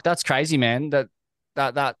yeah, fuck, that's crazy, man.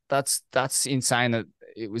 That's insane that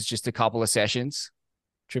it was just a couple of sessions.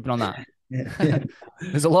 Tripping on that. Yeah.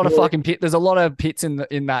 There's a lot of fucking pit. There's a lot of pits in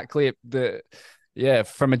that clip.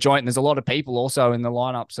 From a joint. And there's a lot of people also in the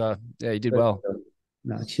lineup. So yeah, you did well.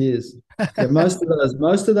 No, cheers. Yeah, most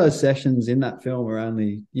of those sessions in that film are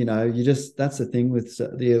only, that's the thing with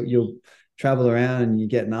you'll travel around and you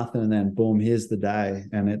get nothing, and then boom, here's the day,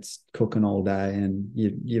 and it's cooking all day, and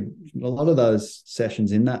a lot of those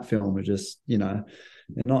sessions in that film are just, they're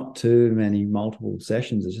not too many multiple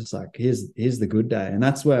sessions. It's just like, here's the good day. And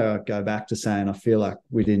that's where I go back to saying I feel like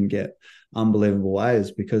we didn't get unbelievable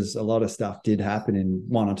waves, because a lot of stuff did happen in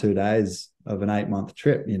 1 or 2 days of an 8-month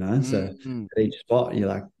trip, so at each spot you're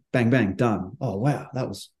like, bang bang, done. Oh wow, that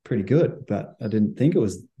was pretty good, but I didn't think it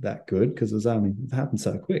was that good because it happened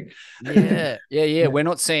so quick. Yeah. We're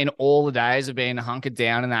not seeing all the days of being hunkered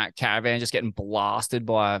down in that caravan just getting blasted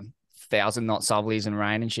by 1,000-knot southerlies and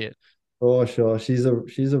rain and shit. For sure, she's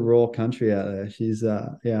a raw country out there. She's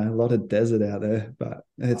a lot of desert out there, but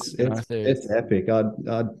it's epic.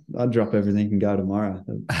 I'd drop everything and go tomorrow.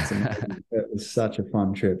 It was such a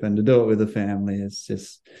fun trip, and to do it with a family, it's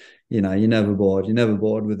just, you're never bored. You're never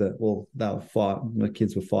bored with it. Well, they were 5. The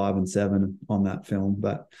kids were 5 and 7 on that film,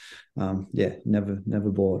 but never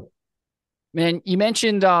bored. Man, you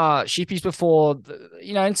mentioned Shippies before.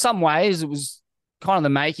 In some ways, it was kind of the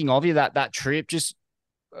making of you, that trip. Just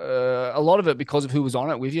a lot of it because of who was on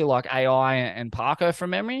it with you, like AI and Parker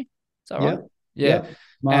from memory. Is that right? Yeah.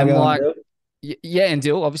 And like, and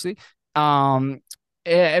Dill, obviously. What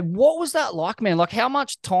was that like, man? Like, how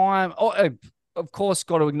much time? of course,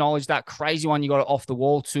 got to acknowledge that crazy one you got off the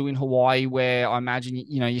wall too in Hawaii, where I imagine,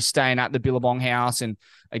 you're staying at the Billabong house and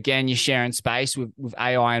again, you're sharing space with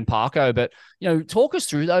AI and Parko. But, talk us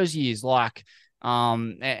through those years. Like,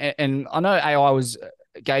 and I know AI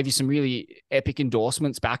gave you some really epic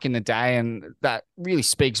endorsements back in the day, and that really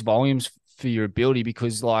speaks volumes for your ability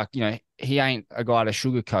because, like, he ain't a guy to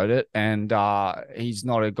sugarcoat it, and he's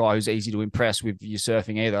not a guy who's easy to impress with your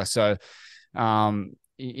surfing either. So,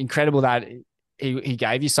 incredible that he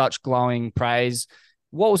gave you such glowing praise.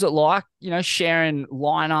 What was it like, sharing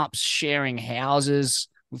lineups, sharing houses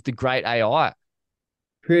with the great AI?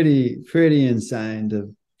 Pretty insane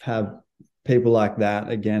to have people like that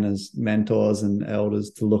again as mentors and elders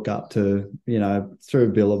to look up to,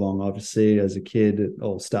 through Billabong. Obviously, as a kid, it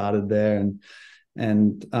all started there,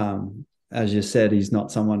 and as you said, he's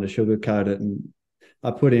not someone to sugarcoat it. And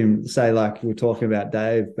I put him, say, like we were talking about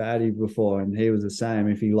Dave Batty before, and he was the same.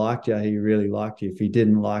 If he liked you, he really liked you. If he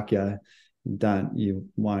didn't like you, you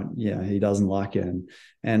won't, he doesn't like you.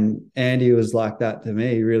 And Andy was like that to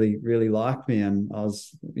me. He really, really liked me. And I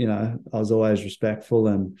was always respectful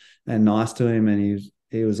and nice to him. And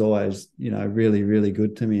he was always, really, really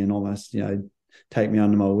good to me and almost, take me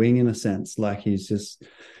under my wing in a sense. Like he's just,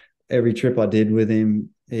 every trip I did with him,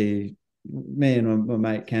 me and my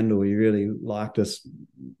mate Kendall, he really liked us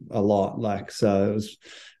a lot. Like, so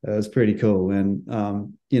it was pretty cool. And,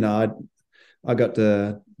 I got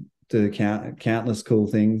to do countless cool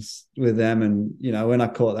things with them. And, when I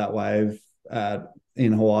caught that wave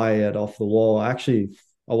in Hawaii at Off the Wall, I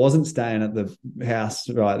wasn't staying at the house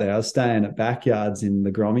right there. I was staying at Backyards in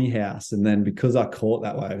the Grommy house. And then because I caught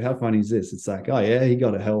that wave, how funny is this? It's like, oh yeah, he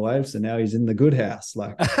got a hell wave. So now he's in the good house.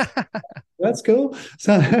 Like, that's cool.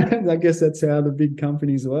 So I guess that's how the big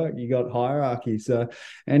companies work. You got hierarchy. So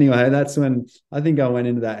anyway, that's when I think I went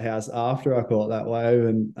into that house after I caught that wave.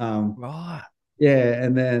 And Right. yeah,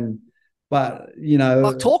 and then, but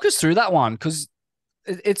like, talk us through that one, because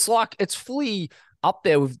it's like it's fully up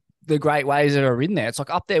there with the great waves that are in there. It's like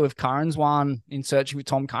up there with Curran's one in Searching with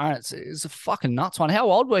Tom Curran. It's a fucking nuts one. How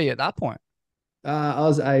old were you at that point? I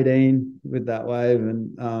was 18 with that wave,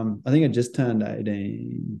 and I think I just turned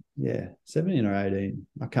 18. Yeah, 17 or 18.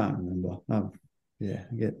 I can't remember. Yeah,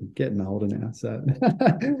 getting older now. So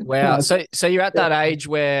Wow. So you're at that age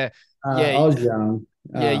where, I was young.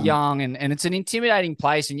 young, and it's an intimidating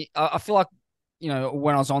place. And I feel like,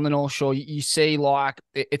 when I was on the North Shore, you see like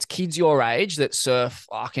it's kids your age that surf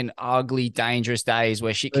fucking ugly, dangerous days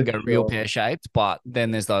where shit can go real pear shaped. But then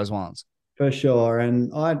there's those ones. For sure.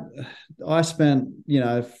 And I spent,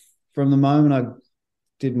 from the moment I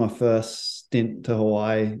did my first stint to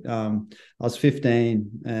Hawaii, I was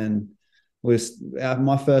 15, and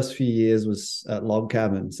my first few years was at log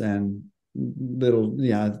cabins, and little,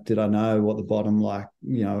 did I know what the bottom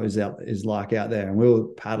is like out there. And we were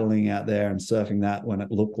paddling out there and surfing that when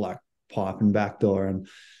it looked like pipe and backdoor. And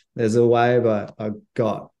there's a wave I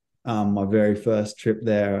got my very first trip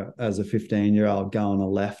there as a 15-year-old, going a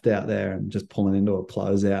left out there and just pulling into a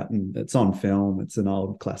closeout, and it's on film. It's an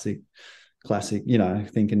old classic,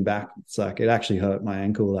 thinking back, it's like it actually hurt my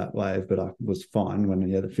ankle, that wave, but I was fine. When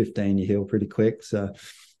you're at 15, you heal pretty quick. So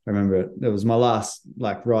I remember it was my last,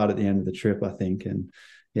 like right at the end of the trip, I think. And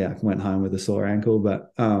yeah, I went home with a sore ankle,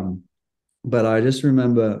 but I just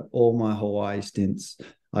remember all my Hawaii stints,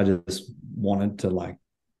 I just wanted to like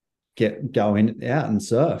go out and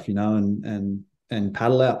surf, and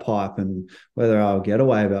paddle out pipe, and whether I'll get a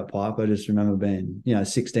wave out pipe. I just remember being,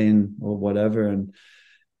 16 or whatever, and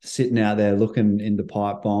sitting out there looking into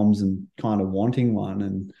pipe bombs and kind of wanting one.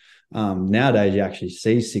 And nowadays you actually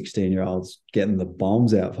see 16-year-olds getting the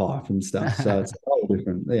bombs out pipe and stuff. So it's a whole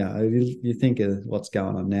different, you think of what's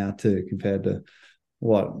going on now too, compared to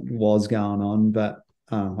what was going on. But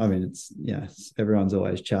I mean, it's, everyone's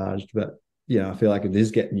always charged, but I feel like it is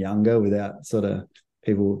getting younger without sort of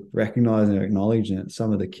people recognizing or acknowledging it.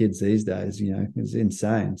 Some of the kids these days, it's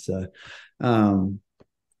insane. So,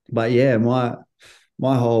 but yeah, my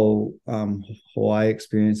whole Hawaii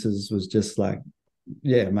experiences was just like,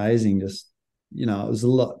 amazing. Just, it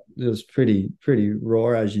was pretty raw,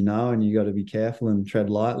 as and you got to be careful and tread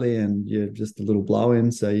lightly, and you're just a little blow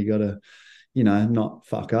in. So you got to, not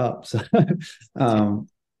fuck up. So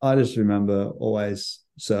I just remember always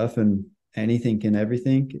surfing anything and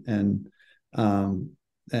everything. And I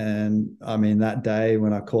mean, that day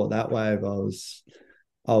when I caught that wave,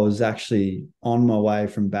 I was actually on my way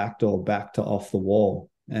from backdoor back to Off the Wall,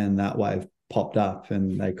 and that wave popped up,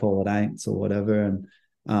 and they call it ain'ts or whatever. And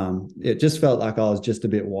it just felt like I was just a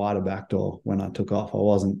bit wider backdoor when I took off. I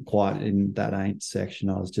wasn't quite in that ain't section.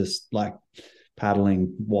 I was just like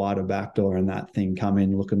paddling wider backdoor and that thing come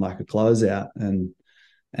in looking like a closeout.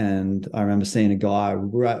 And I remember seeing a guy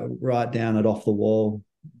right down it off the wall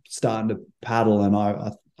starting to paddle, and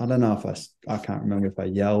I don't know if I can't remember if I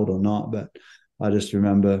yelled or not, but I just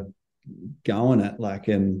remember going it like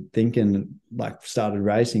and thinking, like started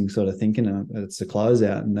racing, sort of thinking it's a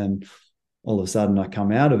closeout, and then all of a sudden I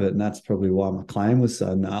come out of it, and that's probably why my claim was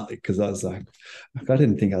so gnarly, because I was like, I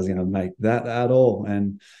didn't think I was going to make that at all.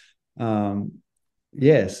 And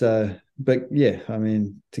yeah, so but yeah, I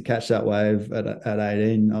mean, to catch that wave at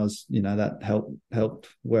 18, I was, that helped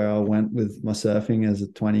where I went with my surfing as a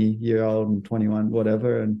 20-year-old and 21,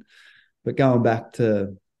 whatever. And but going back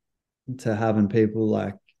to having people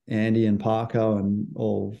like Andy and Parko and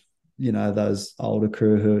all, those older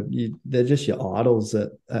crew they're just your idols at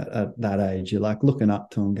that age. You're like looking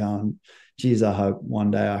up to them going, geez, I hope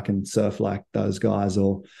one day I can surf like those guys,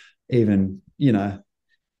 or even,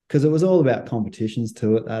 because it was all about competitions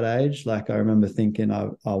too at that age. Like I remember thinking I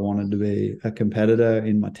wanted to be a competitor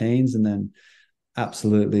in my teens, and then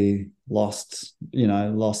absolutely lost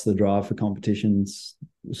the drive for competitions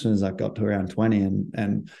as soon as I got to around 20.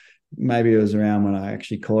 And maybe it was around when I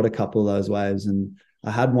actually caught a couple of those waves, and I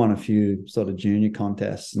had won a few sort of junior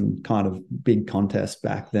contests and kind of big contests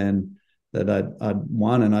back then that I'd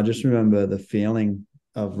won. And I just remember the feeling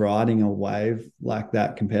of riding a wave like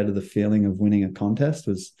that compared to the feeling of winning a contest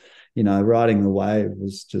was, riding the wave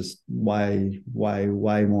was just way, way,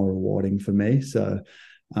 way more rewarding for me. So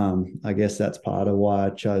I guess that's part of why I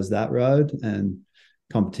chose that road. And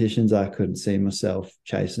competitions, I couldn't see myself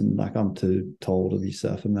chasing. Like I'm too tall to be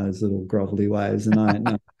surfing those little grovelly waves, and I ain't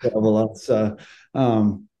no groveler. So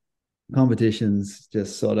competitions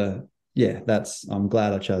just sort of, yeah, I'm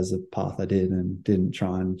glad I chose the path I did and didn't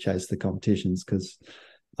try and chase the competitions, because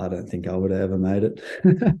I don't think I would have ever made it.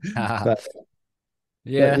 but,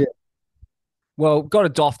 Yeah. but yeah. Well, got to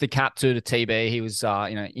doff the cap to TB. He was,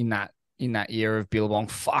 in that era of Billabong.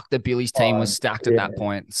 Fuck, the Billy's team was stacked at that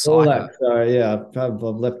point. All Psycho. that. Sorry, yeah, I've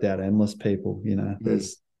left out endless people.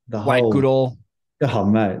 There's the Wade whole. Goodall. Oh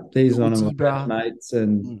mate, he's one of my Woodsy, best bro. mates,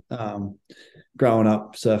 and growing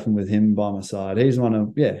up surfing with him by my side, he's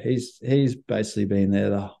he's basically been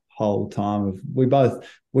there the whole time. We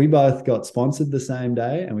both got sponsored the same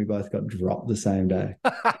day, and we both got dropped the same day.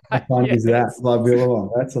 How fun is that by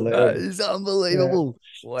Billabong? That's That hilarious. is unbelievable.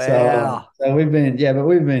 So, Wow. we've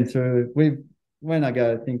been through. When I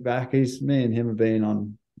go to think back, me and him have been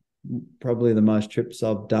on probably the most trips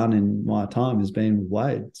I've done in my time has been with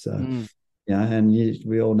Wade. So, and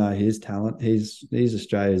we all know his talent. He's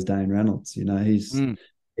Australia's Dane Reynolds. He's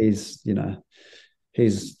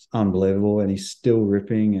he's unbelievable, and he's still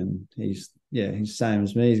ripping, and he's same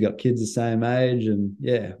as me. He's got kids the same age, and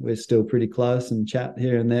yeah, we're still pretty close and chat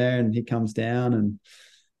here and there, and he comes down, and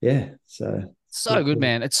yeah, so So good,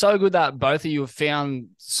 man. It's so good that both of you have found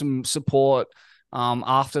some support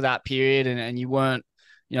after that period, and you weren't,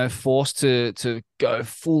 forced to go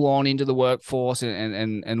full on into the workforce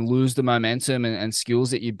and lose the momentum and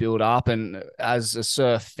skills that you build up. And as a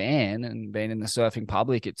surf fan and being in the surfing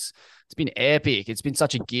public, it's been epic. It's been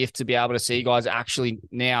such a gift to be able to see guys actually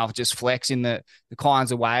now just flex in the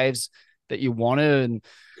kinds of waves that you wanted. And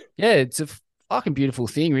yeah, it's a fucking beautiful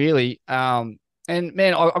thing, really. And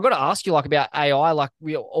man, I've got to ask you about AI. Like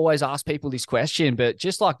we always ask people this question, but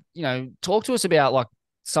just talk to us about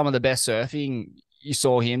some of the best surfing you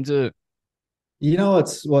saw him do.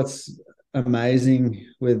 What's amazing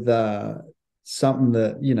with something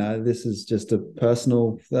that, this is just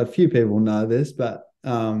a few people know this, but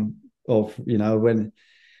when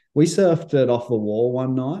we surfed it off the wall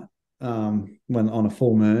one night, when on a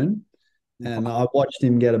full moon, and I watched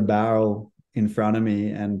him get a barrel in front of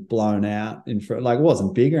me and blown out in front. Like it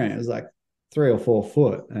wasn't bigger, it was like 3 or 4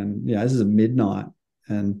 foot, and this is at midnight,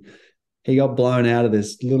 and he got blown out of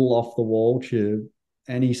this little off the wall tube.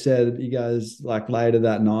 And he goes like later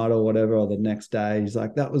that night or whatever, or the next day, he's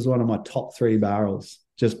like, that was one of my top 3 barrels,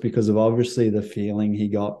 just because of obviously the feeling he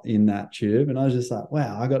got in that tube. And I was just like,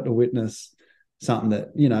 wow, I got to witness something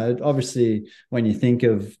that, obviously when you think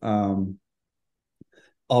of,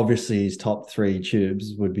 obviously his top 3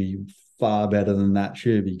 tubes would be far better than that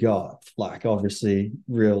tube he got. Like obviously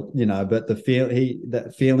real, but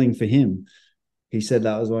that feeling for him, he said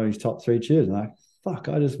that was one of his top 3 tubes. And like, fuck,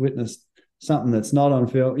 I just witnessed something that's not on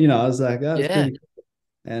film. I was like, that's pretty cool.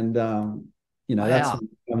 And wow. that's when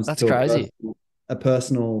it comes that's to crazy. a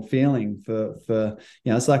personal feeling for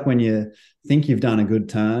it's like when you think you've done a good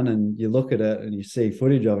turn and you look at it and you see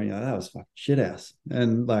footage of it, that was fucking shit house.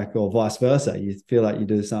 And or vice versa, you feel like you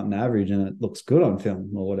do something average and it looks good on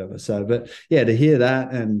film or whatever. So, but yeah, to hear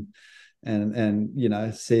that and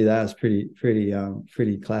and see that as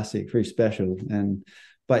pretty classic, pretty special. And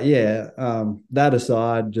but yeah, that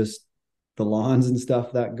aside, just the lines and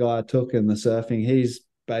stuff that guy took and the surfing, he's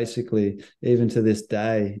basically, even to this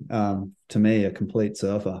day, to me, a complete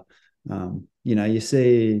surfer. You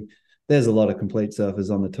see there's a lot of complete surfers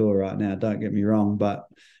on the tour right now, don't get me wrong, but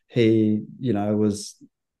he, was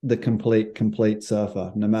the complete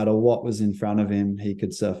surfer. No matter what was in front of him, he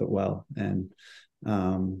could surf it well. And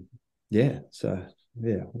so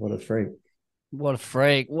yeah, what a freak. What a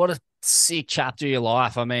freak. What a sick chapter of your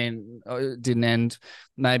life. I mean, it didn't end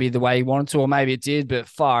maybe the way you wanted to, or maybe it did, but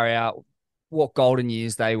far out. What golden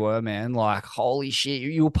years they were, man. Like, holy shit.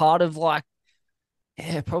 You were part of, like,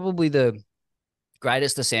 yeah, probably the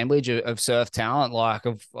greatest assemblage of surf talent, like,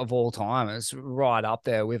 of all time. It's right up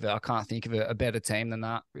there with it. I can't think of a better team than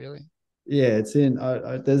that, really. Yeah, it's in.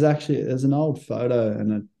 There's an old photo,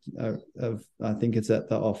 and of I think it's at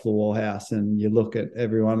the off the wall house, and you look at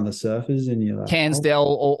every one of the surfers, and you're like, oh, Cansdale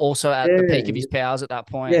also at the peak of yeah, his powers at that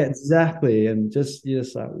point. yeah, exactly. And you're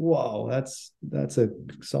just like, whoa, that's a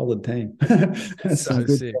solid team. That's some So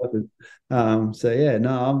good sick. surfers. So yeah,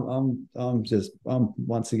 no, I'm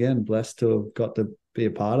once again blessed to have got to be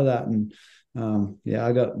a part of that, and yeah,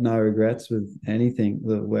 I got no regrets with anything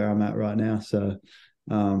where I'm at right now. So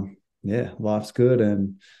yeah, life's good,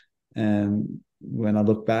 and when I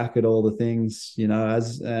look back at all the things, like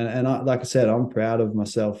I said, I'm proud of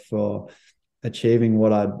myself for achieving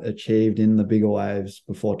what I'd achieved in the bigger waves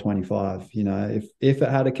before 25. If it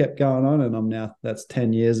had kept going on, and I'm now, that's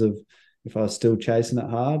 10 years of, if I was still chasing it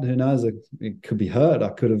hard, who knows? It could be hurt. I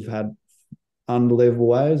could have had unbelievable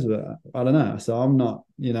waves, but I don't know. So I'm not,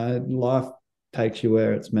 life takes you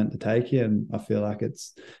where it's meant to take you, and I feel like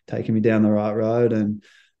it's taking me down the right road. And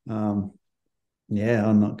yeah,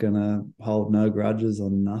 I'm not gonna hold no grudges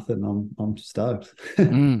on nothing. I'm stoked.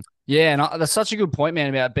 Yeah, and that's such a good point, man,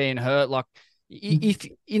 about being hurt. Like, if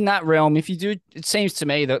in that realm, if you do, it seems to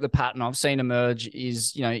me that the pattern I've seen emerge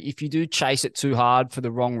is, if you do chase it too hard for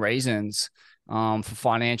the wrong reasons, for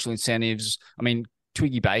financial incentives. I mean,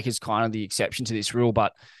 Twiggy Baker's kind of the exception to this rule,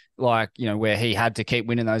 but like, where he had to keep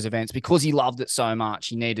winning those events because he loved it so much.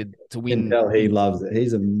 He needed to Can win. tell he loves it.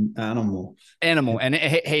 He's an animal. And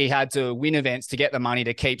he had to win events to get the money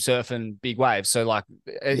to keep surfing big waves. So, like,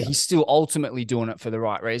 Yeah, he's still ultimately doing it for the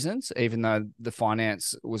right reasons, even though the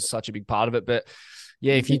finance was such a big part of it. But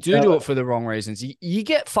yeah, you if you can do tell it for the wrong reasons, you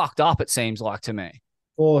get fucked up, it seems like to me.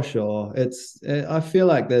 for sure. I feel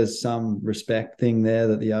like there's some respect thing there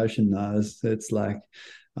that the ocean knows. It's like,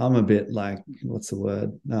 I'm a bit like, what's the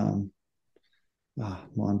word? Mind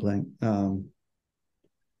blank.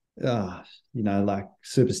 Like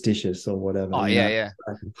superstitious or whatever. Oh, yeah, yeah.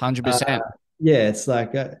 Like, 100%. yeah, it's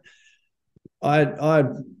like I,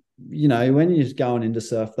 when you're going into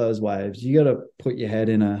surf those waves, you got to put your head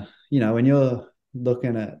in when you're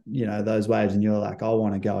looking at, those waves, and you're like, I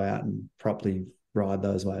want to go out and properly ride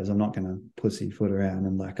those waves. I'm not going to pussyfoot around,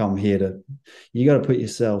 and like, you got to put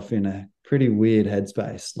yourself in a pretty weird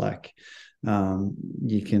headspace. Like,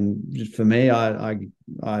 you can, for me, I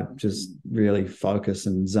just really focus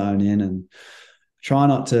and zone in, and try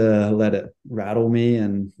not to let it rattle me.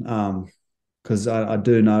 And because I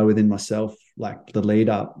do know within myself, like, the lead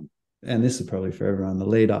up, and this is probably for everyone, the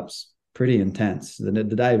lead up's pretty intense. The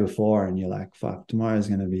day before, and you're like, fuck, tomorrow's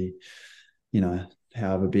going to be,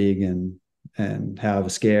 however big and however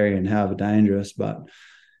scary and however dangerous, but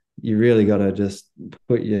you really got to just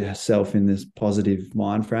put yourself in this positive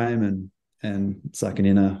mind frame, and it's like an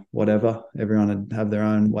inner whatever. Everyone would have their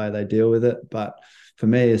own way they deal with it, but for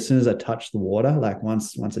me, as soon as I touch the water, like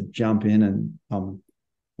once I jump in and I'm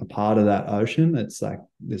a part of that ocean, it's like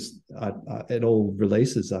this. It all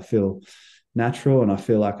releases. I feel natural, and I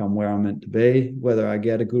feel like I'm where I'm meant to be. Whether I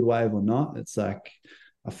get a good wave or not, it's like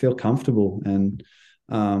I feel comfortable, and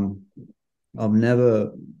I've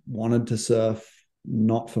never wanted to surf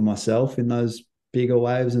not for myself in those bigger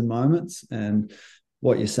waves and moments. And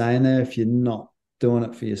what you're saying there, if you're not doing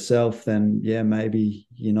it for yourself, then yeah, maybe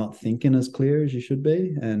you're not thinking as clear as you should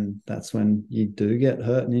be, and that's when you do get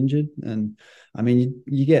hurt and injured. And I mean,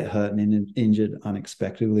 you get hurt and injured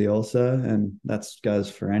unexpectedly also, and that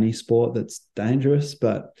goes for any sport that's dangerous.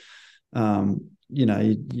 But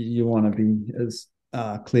you want to be as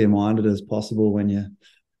clear-minded as possible when you're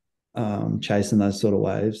chasing those sort of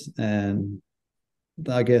waves. And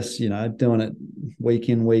I guess, doing it week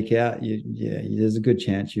in, week out, there's a good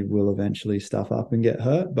chance you will eventually stuff up and get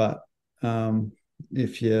hurt. But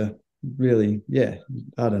if you really,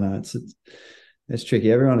 I don't know, it's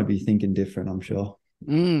tricky. Everyone would be thinking different, I'm sure.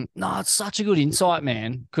 No, it's such a good insight,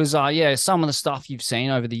 man. Because yeah, some of the stuff you've seen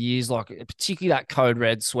over the years, like particularly that code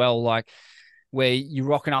red swell, like where you're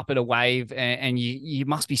rocking up at a wave and you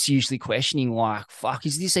must be seriously questioning, like, fuck,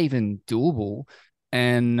 is this even doable?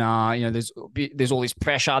 And there's all this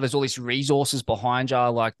pressure, there's all these resources behind you,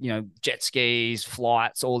 like jet skis,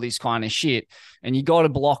 flights, all this kind of shit, and you got to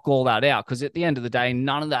block all that out because at the end of the day,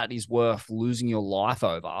 none of that is worth losing your life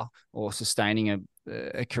over or sustaining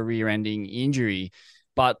a career-ending injury.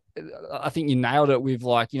 But I think you nailed it with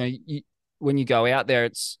like when you go out there,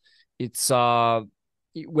 it's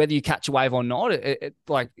whether you catch a wave or not,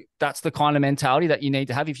 like that's the kind of mentality that you need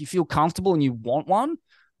to have. If you feel comfortable and you want one,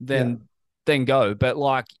 Yeah, then go. But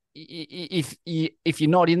like if you're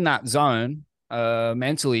not in that zone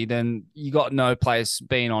mentally, then you got no place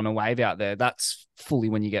being on a wave out there. That's fully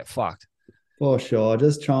when you get fucked. for sure.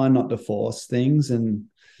 Just try not to force things and,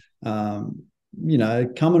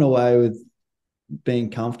 coming away with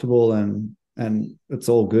being comfortable and it's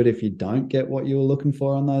all good if you don't get what you were looking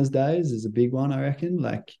for on those days is a big one, I reckon.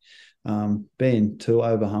 Like being too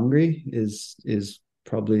over hungry is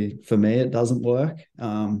probably for me it doesn't work.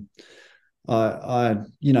 When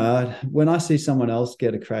I see someone else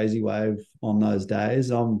get a crazy wave on those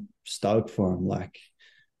days, I'm stoked for them. Like,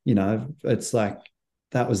 it's like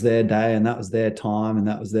that was their day and that was their time and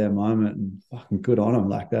that was their moment and fucking good on them.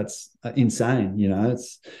 Like that's insane.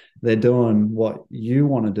 They're doing what you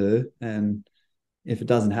want to do, and if it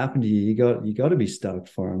doesn't happen to you, you got to be stoked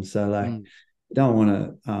for them. So like, you don't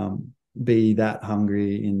want to be that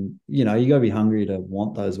hungry. You got to be hungry to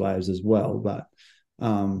want those waves as well, but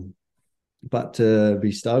to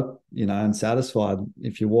be stoked, and satisfied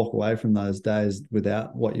if you walk away from those days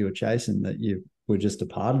without what you were chasing, that you were just a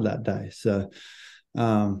part of that day. So,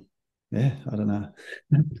 yeah, I don't know.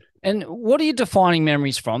 And what are your defining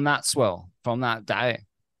memories from that swell, from that day?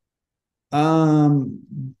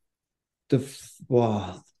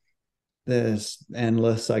 Wow, there's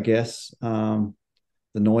endless, I guess. The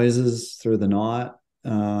noises through the night,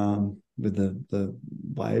 with the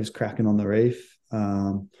waves cracking on the reef,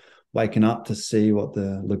 waking up to see what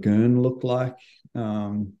the lagoon looked like,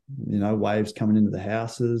 waves coming into the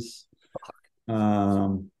houses,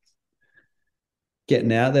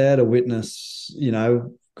 getting out there to witness,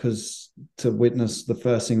 because to witness the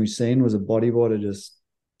first thing we seen was a bodyboarder just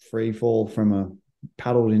free fall from a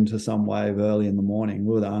paddled into some wave early in the morning.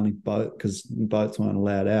 We were the only boat because boats weren't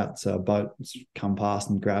allowed out. So a boat come past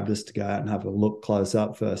and grabbed us to go out and have a look close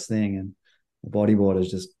up first thing. And the bodyboarders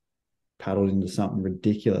just paddled into something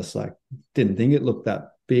ridiculous. Like didn't think it looked that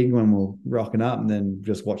big when we were rocking up, and then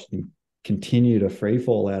just watched him continue to free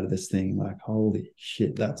fall out of this thing. Like, holy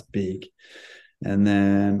shit, that's big. And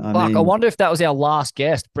then, Fuck, I wonder if that was our last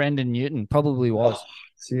guest, Brendan Newton. Probably was. oh,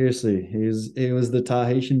 seriously, he was the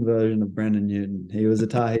Tahitian version of Brendan Newton. He was a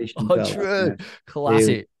Tahitian Oh, fella. true. He was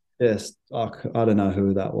Classic. just, I don't know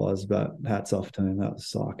who that was, but hats off to him. That was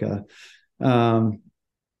psycho. Um,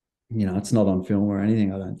 it's not on film or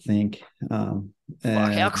anything, I don't think. Fuck, how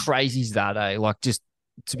And crazy is that, eh? Like just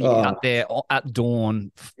to be oh, out there at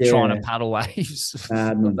dawn trying to yeah, paddle waves of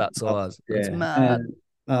madman. that size. That's Yeah, mad.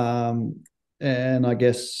 and I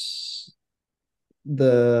guess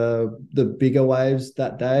the bigger waves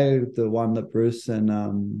that day, the one that Bruce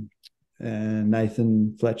and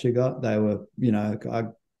Nathan Fletcher got, they were,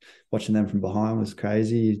 watching them from behind was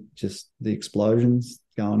crazy. Just the explosions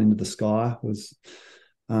going into the sky was,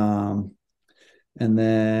 and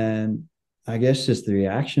then I guess just the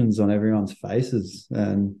reactions on everyone's faces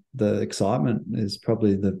and the excitement is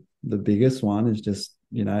probably the biggest one. Is just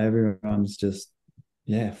everyone's just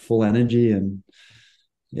full energy, and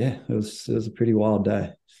it was a pretty wild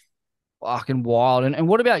day. Fucking wild. And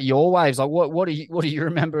what about your waves? Like what do you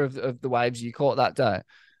remember of the waves you caught that day?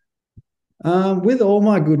 With all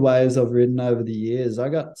my good waves I've ridden over the years, I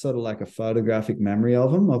got sort of like a photographic memory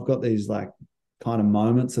of them. I've got these like kind of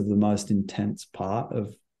moments of the most intense part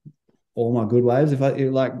of all my good waves. If I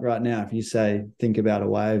like right now, if you say think about a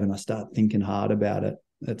wave and I start thinking hard about it,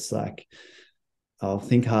 it's like I'll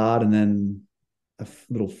think hard and then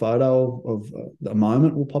little photo of a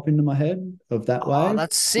moment will pop into my head of that Oh, wave.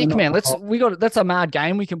 that's We're sick, not, man. That's a mad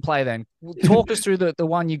game we can play then. Talk us through the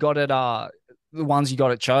one you got at the ones you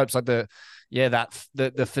got at Chopes, like the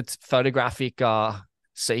photographic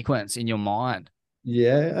sequence in your mind.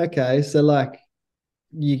 yeah, okay. So like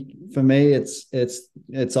for me it's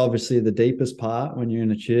obviously the deepest part when you're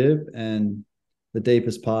in a tube, and the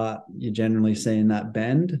deepest part you're generally seeing that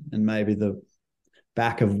bend and maybe the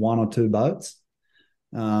back of one or two boats,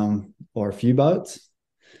 or a few boats.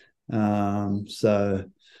 So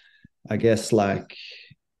I guess like,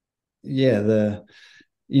 yeah,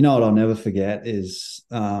 you know what I'll never forget is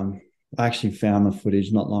I actually found the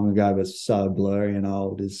footage not long ago, but it's so blurry and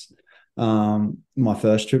old. Is my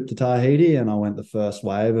first trip to Tahiti, and I went the first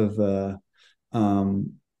wave of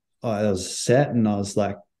um, I was set, and I was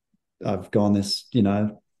like, I've gone this,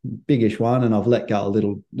 biggish one, and I've let go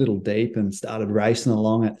a little deep and started racing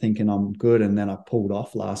along it, thinking I'm good, and then I pulled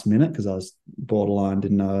off last minute because I was borderline,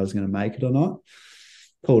 didn't know I was going to make it or not.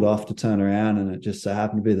 Pulled off to turn around, and it just so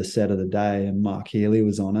happened to be the set of the day, and Mark Healy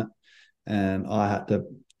was on it, and I had to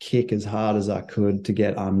kick as hard as I could to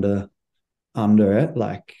get under it,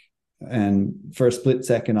 like. And for a split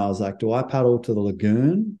second, I was like, "Do I paddle to the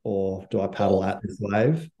lagoon or do I paddle Oh, at this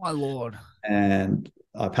wave?" my lord. And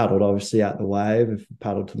I paddled obviously out the wave. If I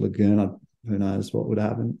paddled to the lagoon, who knows what would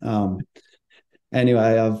happen.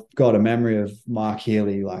 Anyway, I've got a memory of Mark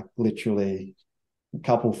Healy like literally a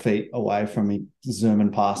couple feet away from me,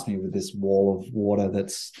 zooming past me with this wall of water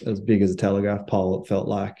that's as big as a telegraph pole, it felt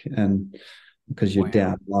like. And because you're Wow.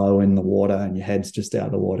 down low in the water and your head's just out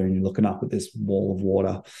of the water and you're looking up at this wall of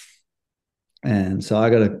water. And so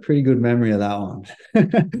I got a pretty good memory of that one.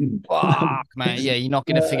 Fuck, man. Yeah, you're not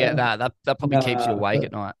going to forget that. That probably keeps you No, awake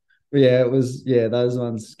at night. yeah, it was. Yeah, those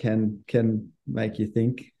ones can make you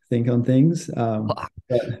think on things. Fuck,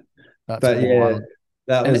 But that's but yeah, wild.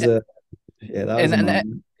 that And was a that was a and that,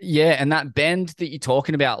 moment. yeah, and that bend that you're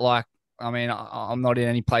talking about, like, I mean, I'm not in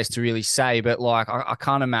any place to really say, but like, I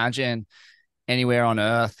can't imagine anywhere on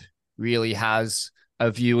earth really has a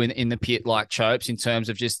view in the pit like Chopes in terms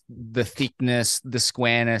of just the thickness, the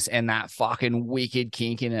squareness, and that fucking wicked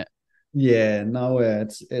kink in it. Yeah, nowhere.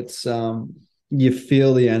 It's you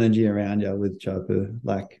feel the energy around you with Chopu.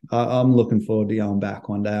 Like I'm looking forward to going back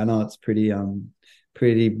one day. I know it's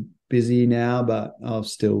pretty busy now, but I'll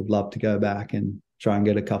still love to go back and try and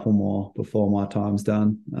get a couple more before my time's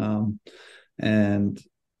done. And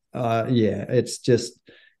yeah, it's just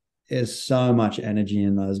there's so much energy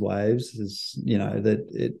in those waves. Is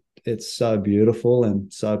that it's so beautiful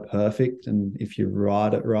and so perfect. And if you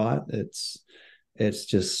ride it right, it's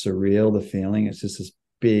just surreal, the feeling. It's just this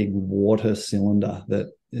big water cylinder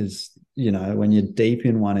that is, when you're deep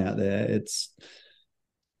in one out there, it's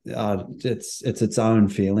its own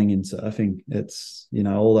feeling in surfing. It's,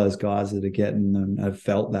 all those guys that are getting and have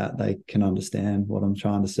felt that, they can understand what I'm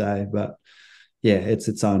trying to say. But yeah, it's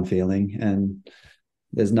its own feeling, and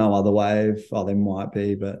there's no other wave. Oh, there might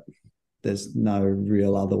be, but there's no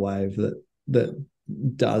real other wave that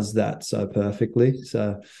does that so perfectly.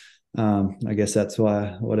 So I guess that's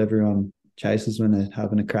what everyone chases when they're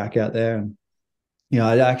having a crack out there. And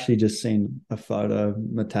I'd actually just seen a photo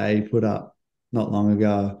Matei put up not long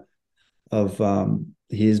ago of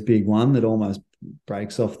his big one that almost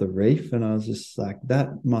breaks off the reef, and I was just like,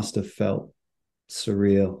 that must have felt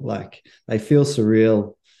surreal. Like they feel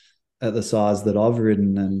surreal at the size that I've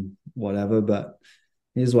ridden and whatever, but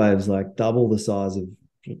his wave's like double the size of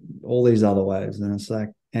all these other waves. And it's like,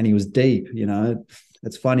 and he was deep,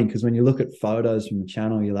 It's funny because when you look at photos from the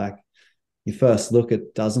channel, you're like, you first look,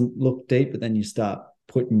 it doesn't look deep, but then you start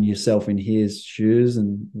putting yourself in his shoes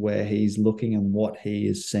and where he's looking and what he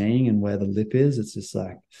is seeing and where the lip is. It's just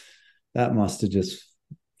like, that must have just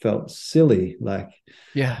felt silly. Like,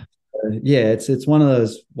 Yeah. yeah, it's one of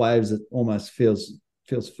those waves that almost feels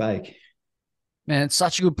fake. Man, it's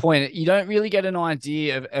such a good point. You don't really get an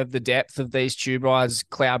idea of the depth of these tube rides,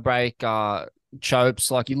 Cloudbreak,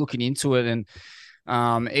 Chopes. Like you're looking into it, and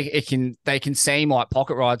they can seem like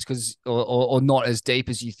pocket rides because or not as deep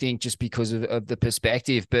as you think just because of the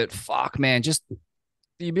perspective. But fuck, man, just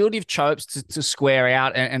the ability of Chopes to square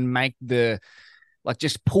out and make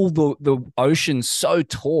just pull the ocean so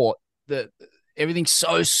taut that everything's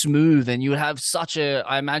so smooth, and you would have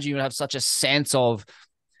I imagine you would have such a sense of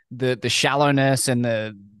the shallowness and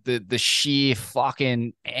the sheer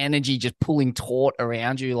fucking energy just pulling taut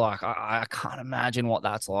around you. Like I can't imagine what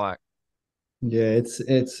that's like. Yeah, it's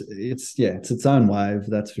its own wave,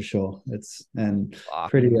 that's for sure. It's and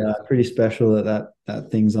Fucking pretty special that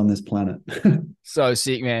thing's on this planet. so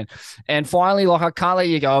sick, man. And finally, like I can't let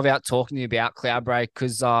you go without talking to you about Cloudbreak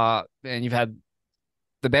because man, you've had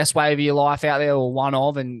the best wave of your life out there, or one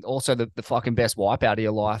of, and also the fucking best wipe out of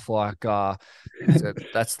your life. Like so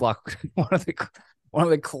that's like one of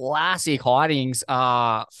the classic hidings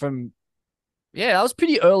from yeah, that was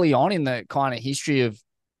pretty early on in the kind of history of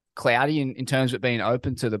Cloudy in terms of it being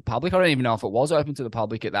open to the public. I don't even know if it was open to the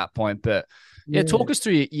public at that point, but yeah, Yeah. talk us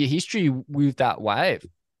through your history with that wave.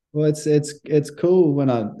 Well, it's cool when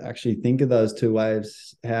I actually think of those two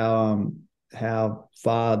waves, how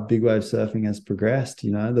far big wave surfing has progressed.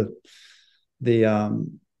 The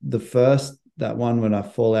first, that one when I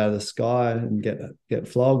fall out of the sky and get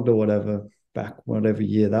flogged or whatever, back whatever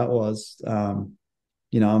year that was. I'm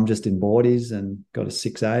just in boardies and got a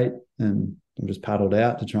 6'8", and I'm just paddled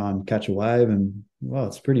out to try and catch a wave. And well,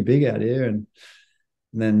 it's pretty big out here. And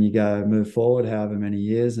then you go move forward however many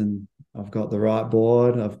years, and I've got the right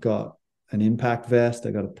board. I've got an impact vest.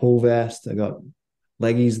 I got a pull vest. I got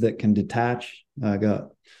leggies that can detach. I got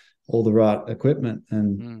all the right equipment,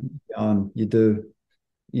 and you do,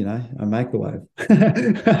 I make the wave.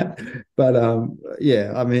 But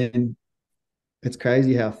yeah, I mean, it's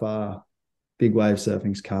crazy how far big wave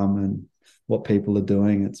surfing's come and what people are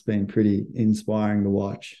doing. It's been pretty inspiring to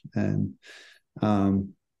watch. And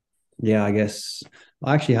yeah, I guess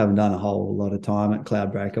I actually haven't done a whole lot of time at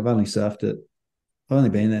Cloudbreak. I've only surfed it. I've only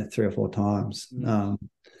been there 3 or 4 times.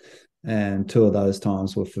 And 2 of those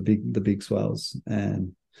times were for the big swells.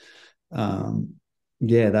 And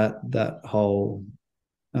yeah, that whole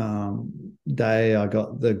day I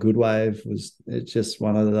got the good wave it's just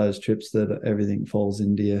one of those trips that everything falls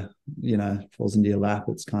into your lap.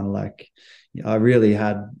 It's kind of like I really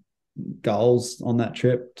had goals on that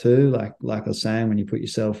trip too. Like I was saying, when you put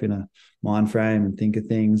yourself in a mind frame and think of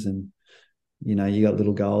things, and you got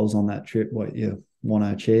little goals on that trip, what you want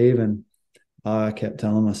to achieve. And I kept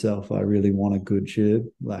telling myself I really want a good tube,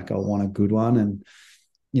 like I want a good one. And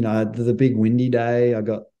the big windy day, I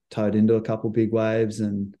got towed into a couple big waves,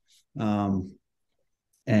 and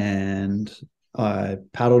I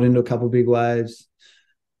paddled into a couple big waves,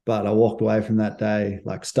 but I walked away from that day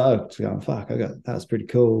like stoked, going, fuck, that was pretty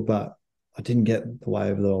cool, but I didn't get the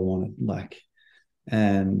wave that I wanted.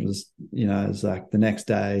 And it was like the next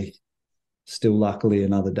day, still luckily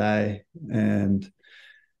another day, and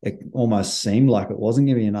it almost seemed like it wasn't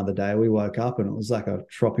going to be another day. We woke up and it was like a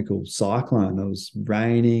tropical cyclone. It was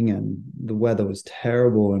raining and the weather was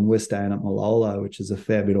terrible. And we're staying at Malolo, which is a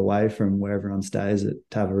fair bit away from where everyone stays at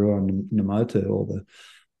Tavarua and Namotu.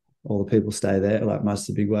 All the people stay there. Like most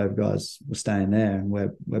of the big wave guys were staying there, and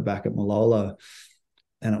we're back at Malolo.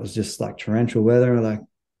 And it was just like torrential weather. And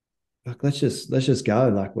let's just go.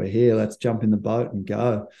 Like, we're here. Let's jump in the boat and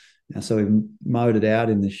go. And so we mowed it out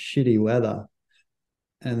in the shitty weather,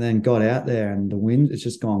 and then got out there, and the wind, it's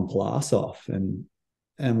just gone glass off. And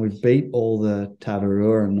we beat all the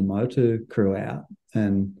Tavarua and Namotu crew out,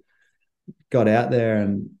 and got out there.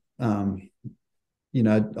 And,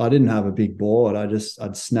 I didn't have a big board.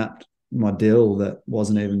 I'd snapped my dill that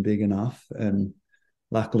wasn't even big enough. And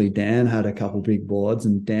luckily Dan had a couple big boards,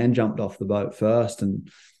 and Dan jumped off the boat first.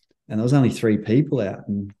 And there was only 3 people out,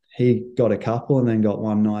 and he got a couple and then got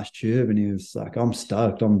one nice tube. And he was like, I'm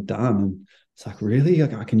stoked, I'm done. And it's like, really?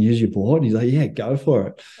 Like, I can use your board? He's like, yeah, go for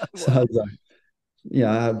it. So I was like,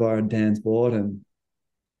 yeah, I borrowed Dan's board and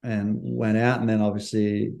went out. And then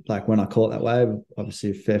obviously, like, when I caught that wave,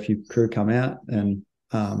 obviously a fair few crew come out, and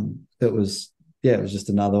it was just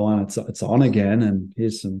another one. It's on again, and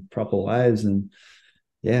here's some proper waves. And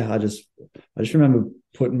yeah, I just remember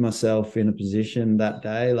putting myself in a position that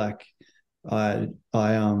day. Like I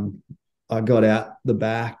got out the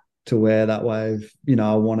back to where that wave,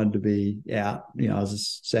 I wanted to be out. I was a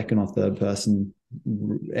second or third person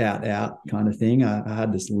out kind of thing. I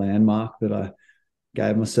had this landmark that I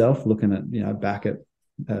gave myself, looking at, back at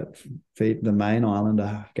feet the main island.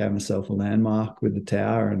 I gave myself a landmark with the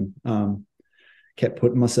tower, and kept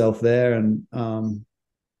putting myself there. And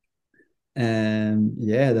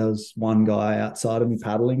yeah, there was one guy outside of me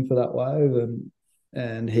paddling for that wave,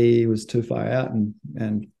 and he was too far out,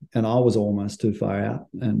 and I was almost too far out.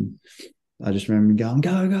 And I just remember going,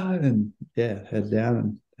 go, and yeah, head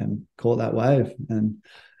down and caught that wave. And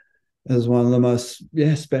it was one of the most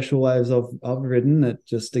special waves I've ridden. It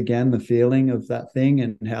just, again, the feeling of that thing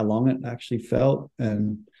and how long it actually felt.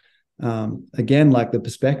 And again, like the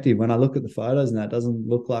perspective, when I look at the photos, and that doesn't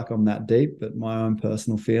look like I'm that deep, but my own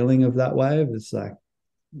personal feeling of that wave is like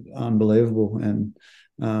unbelievable. And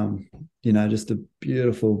just a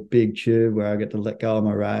beautiful big tube where I get to let go of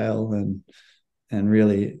my rail and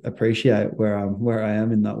really appreciate where I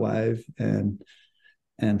am in that wave, and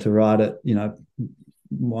to ride it,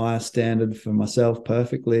 my standard for myself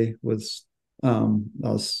perfectly was, I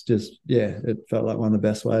was just, it felt like one of the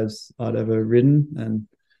best waves I'd ever ridden. And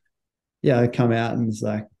I come out, and it's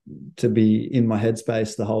like, to be in my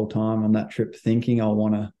headspace the whole time on that trip, thinking I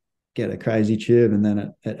want to get a crazy tube, and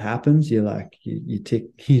then it happens. You're like, you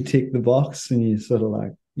tick the box, and you sort of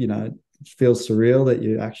like, it feels surreal that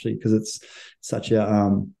you actually, because it's such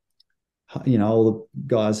a all the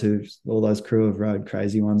guys all those crew have rode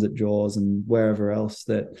crazy ones at Jaws and wherever else,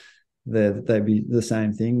 that they'd be the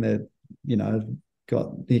same thing. They're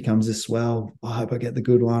here comes this swell. I hope I get the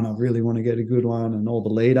good one. I really want to get a good one, and all the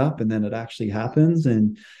lead up, and then it actually happens,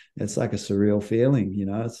 and it's like a surreal feeling.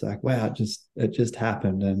 It's like, wow, it just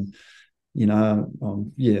happened, and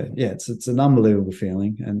it's an unbelievable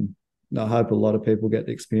feeling, and I hope a lot of people get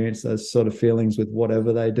to experience those sort of feelings with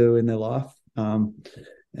whatever they do in their life.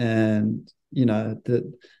 And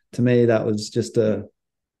to me, that was just one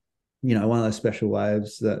of those special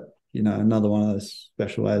waves that, another one of those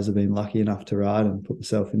special waves I've been lucky enough to ride and put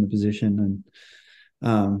myself in the position.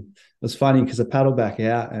 And it was funny because I paddled back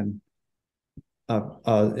out, and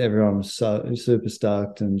everyone was so super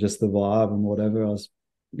stoked, and just the vibe and whatever. It was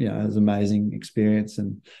an amazing experience.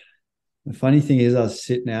 And the funny thing is, I was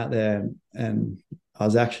sitting out there, and I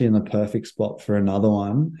was actually in the perfect spot for another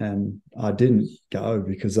one, and I didn't go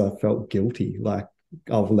because I felt guilty. Like,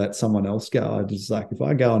 I'll let someone else go. I just like, if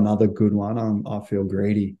I go another good one, I feel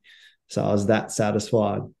greedy. So I was that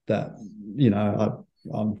satisfied that,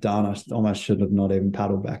 I'm done. I almost should have not even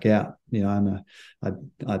paddled back out, and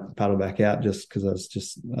I paddled back out just because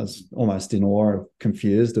I was almost in awe,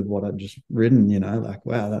 confused of what I'd just ridden, like,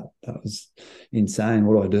 wow, that was insane.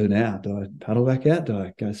 What do I do now? Do I paddle back out? Do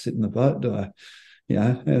I go sit in the boat? Do I,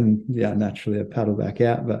 and yeah, naturally I paddle back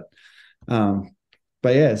out, but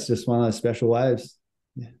yeah, it's just one of those special waves.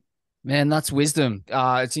 Yeah. Man, that's wisdom.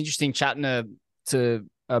 It's interesting chatting to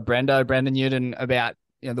Brendan Newton about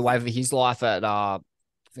the wave of his life at I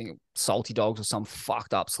think Salty Dogs or some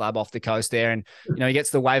fucked up slab off the coast there, and he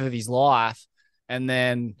gets the wave of his life, and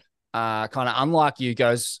then kind of unlike you,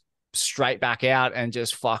 goes straight back out and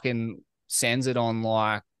just fucking sends it on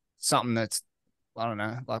like something that's, I don't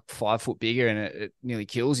know, like 5 foot bigger, and it nearly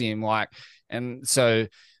kills him. And so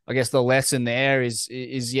I guess the lesson there is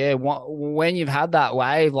when you've had that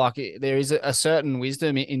wave, like there is a certain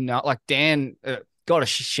wisdom in like Dan. Got to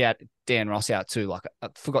shout Dan Ross out too. Like, I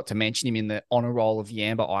forgot to mention him in the honor roll of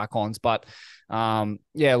Yamba icons, but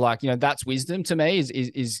that's wisdom to me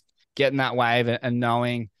is getting that wave and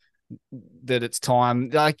knowing that it's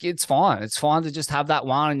time. Like, it's fine. It's fine to just have that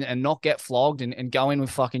one and not get flogged and go in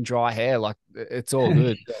with fucking dry hair. Like, it's all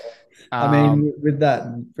good. I mean, with that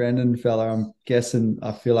Brendan fella, I'm guessing,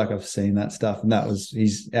 I feel like I've seen that stuff, and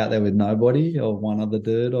he's out there with nobody or one other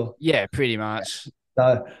dude, or yeah, pretty much.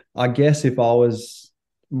 So I guess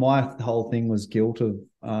my whole thing was guilt of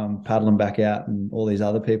paddling back out, and all these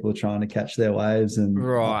other people are trying to catch their waves, and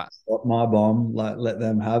Right. my bomb, like, let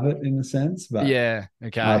them have it in a sense. But Yeah.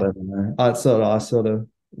 Okay. I don't know. I sort of,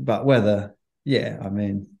 but whether, yeah, I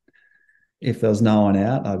mean, if there was no one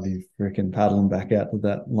out, I'd be freaking paddling back out to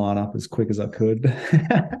that lineup as quick as I could.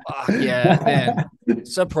 Fuck yeah, man.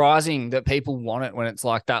 Surprising that people want it when it's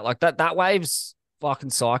like that. Like that wave's fucking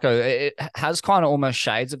psycho. It has kind of almost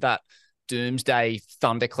shades of that Doomsday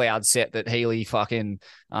Thundercloud set that Healy fucking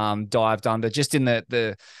dived under, just in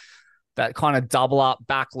that kind of double up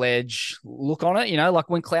back ledge look on it, like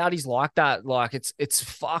when Cloudy's like that, like it's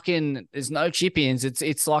fucking, there's no chip ins.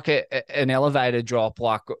 It's like an elevator drop,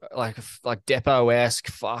 like depot-esque.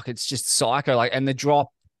 Fuck, it's just psycho. Like, and the drop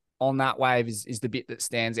on that wave is the bit that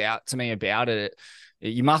stands out to me about it.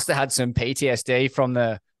 You must have had some PTSD from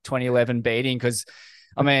the 2011 beating, because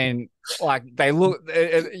I mean, like, they look,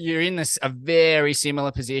 you're in a very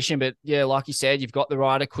similar position, but yeah, like you said, you've got the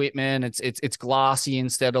right equipment. It's glassy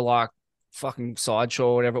instead of like fucking sideshow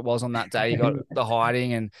or whatever it was on that day. You got the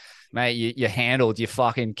hiding, and mate, you handled, you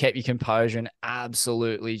fucking kept your composure and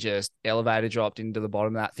absolutely just elevator dropped into the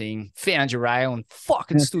bottom of that thing, found your rail, and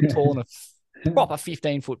fucking stood tall in a proper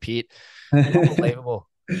 15-foot pit. Unbelievable.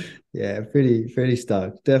 Yeah, pretty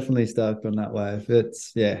stoked. Definitely stoked on that wave.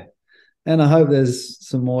 Yeah. And I hope there's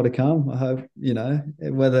some more to come. I hope,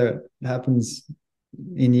 whether it happens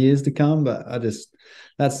in years to come, but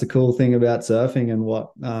that's the cool thing about surfing, and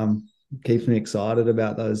what keeps me excited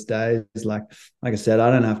about those days. Like I said,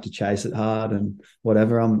 I don't have to chase it hard and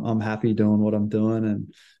whatever. I'm happy doing what I'm doing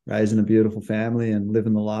and raising a beautiful family and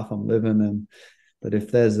living the life I'm living. But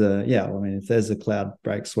if there's a cloud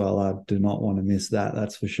break swell, I do not want to miss that.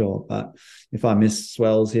 That's for sure. But if I miss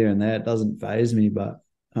swells here and there, it doesn't faze me. But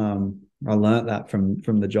I learned that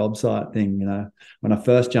from the job site thing, when I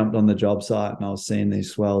first jumped on the job site and I was seeing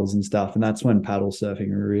these swells and stuff, and that's when paddle surfing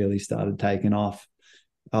really started taking off.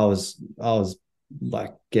 I was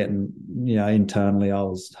like getting, internally I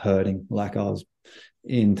was hurting, like I was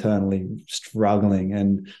internally struggling,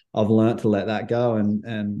 and I've learned to let that go,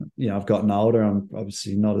 and I've gotten older. I'm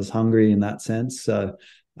obviously not as hungry in that sense. So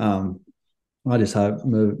I just hope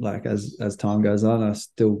as time goes on, I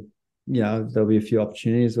still, there'll be a few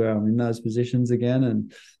opportunities where I'm in those positions again,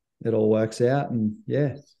 and it all works out, and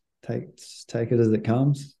yeah, take it as it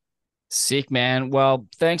comes. Sick, man. Well,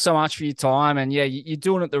 thanks so much for your time. And yeah, you're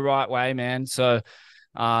doing it the right way, man. So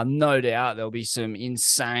no doubt there'll be some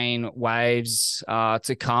insane waves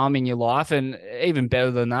to come in your life. And even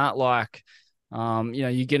better than that, like,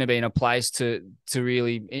 you're going to be in a place to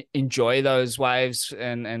really enjoy those waves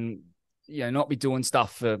and not be doing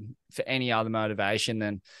stuff for any other motivation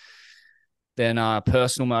than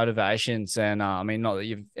personal motivations. And I mean, not that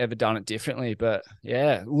you've ever done it differently, but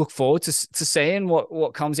yeah, look forward to seeing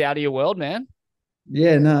what comes out of your world, man.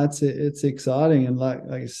 Yeah, no, it's exciting, and like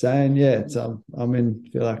you're saying, yeah, it's feel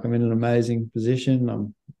like I'm in an amazing position.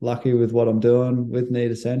 I'm lucky with what I'm doing with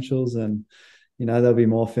Need Essentials, and there'll be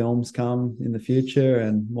more films come in the future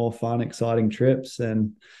and more fun, exciting trips.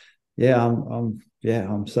 And yeah,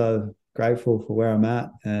 I'm so grateful for where I'm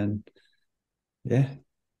at, and yeah,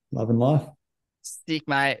 loving life. Stick,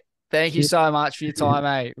 mate. Thank you Cheers. so much for your time,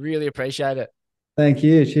 mate. Really appreciate it. Thank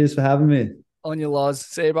you. Cheers for having me. On your laws.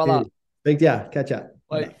 See you, brother. Cheers. Speak to ya. Catch ya.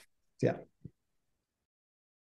 Bye. Bye.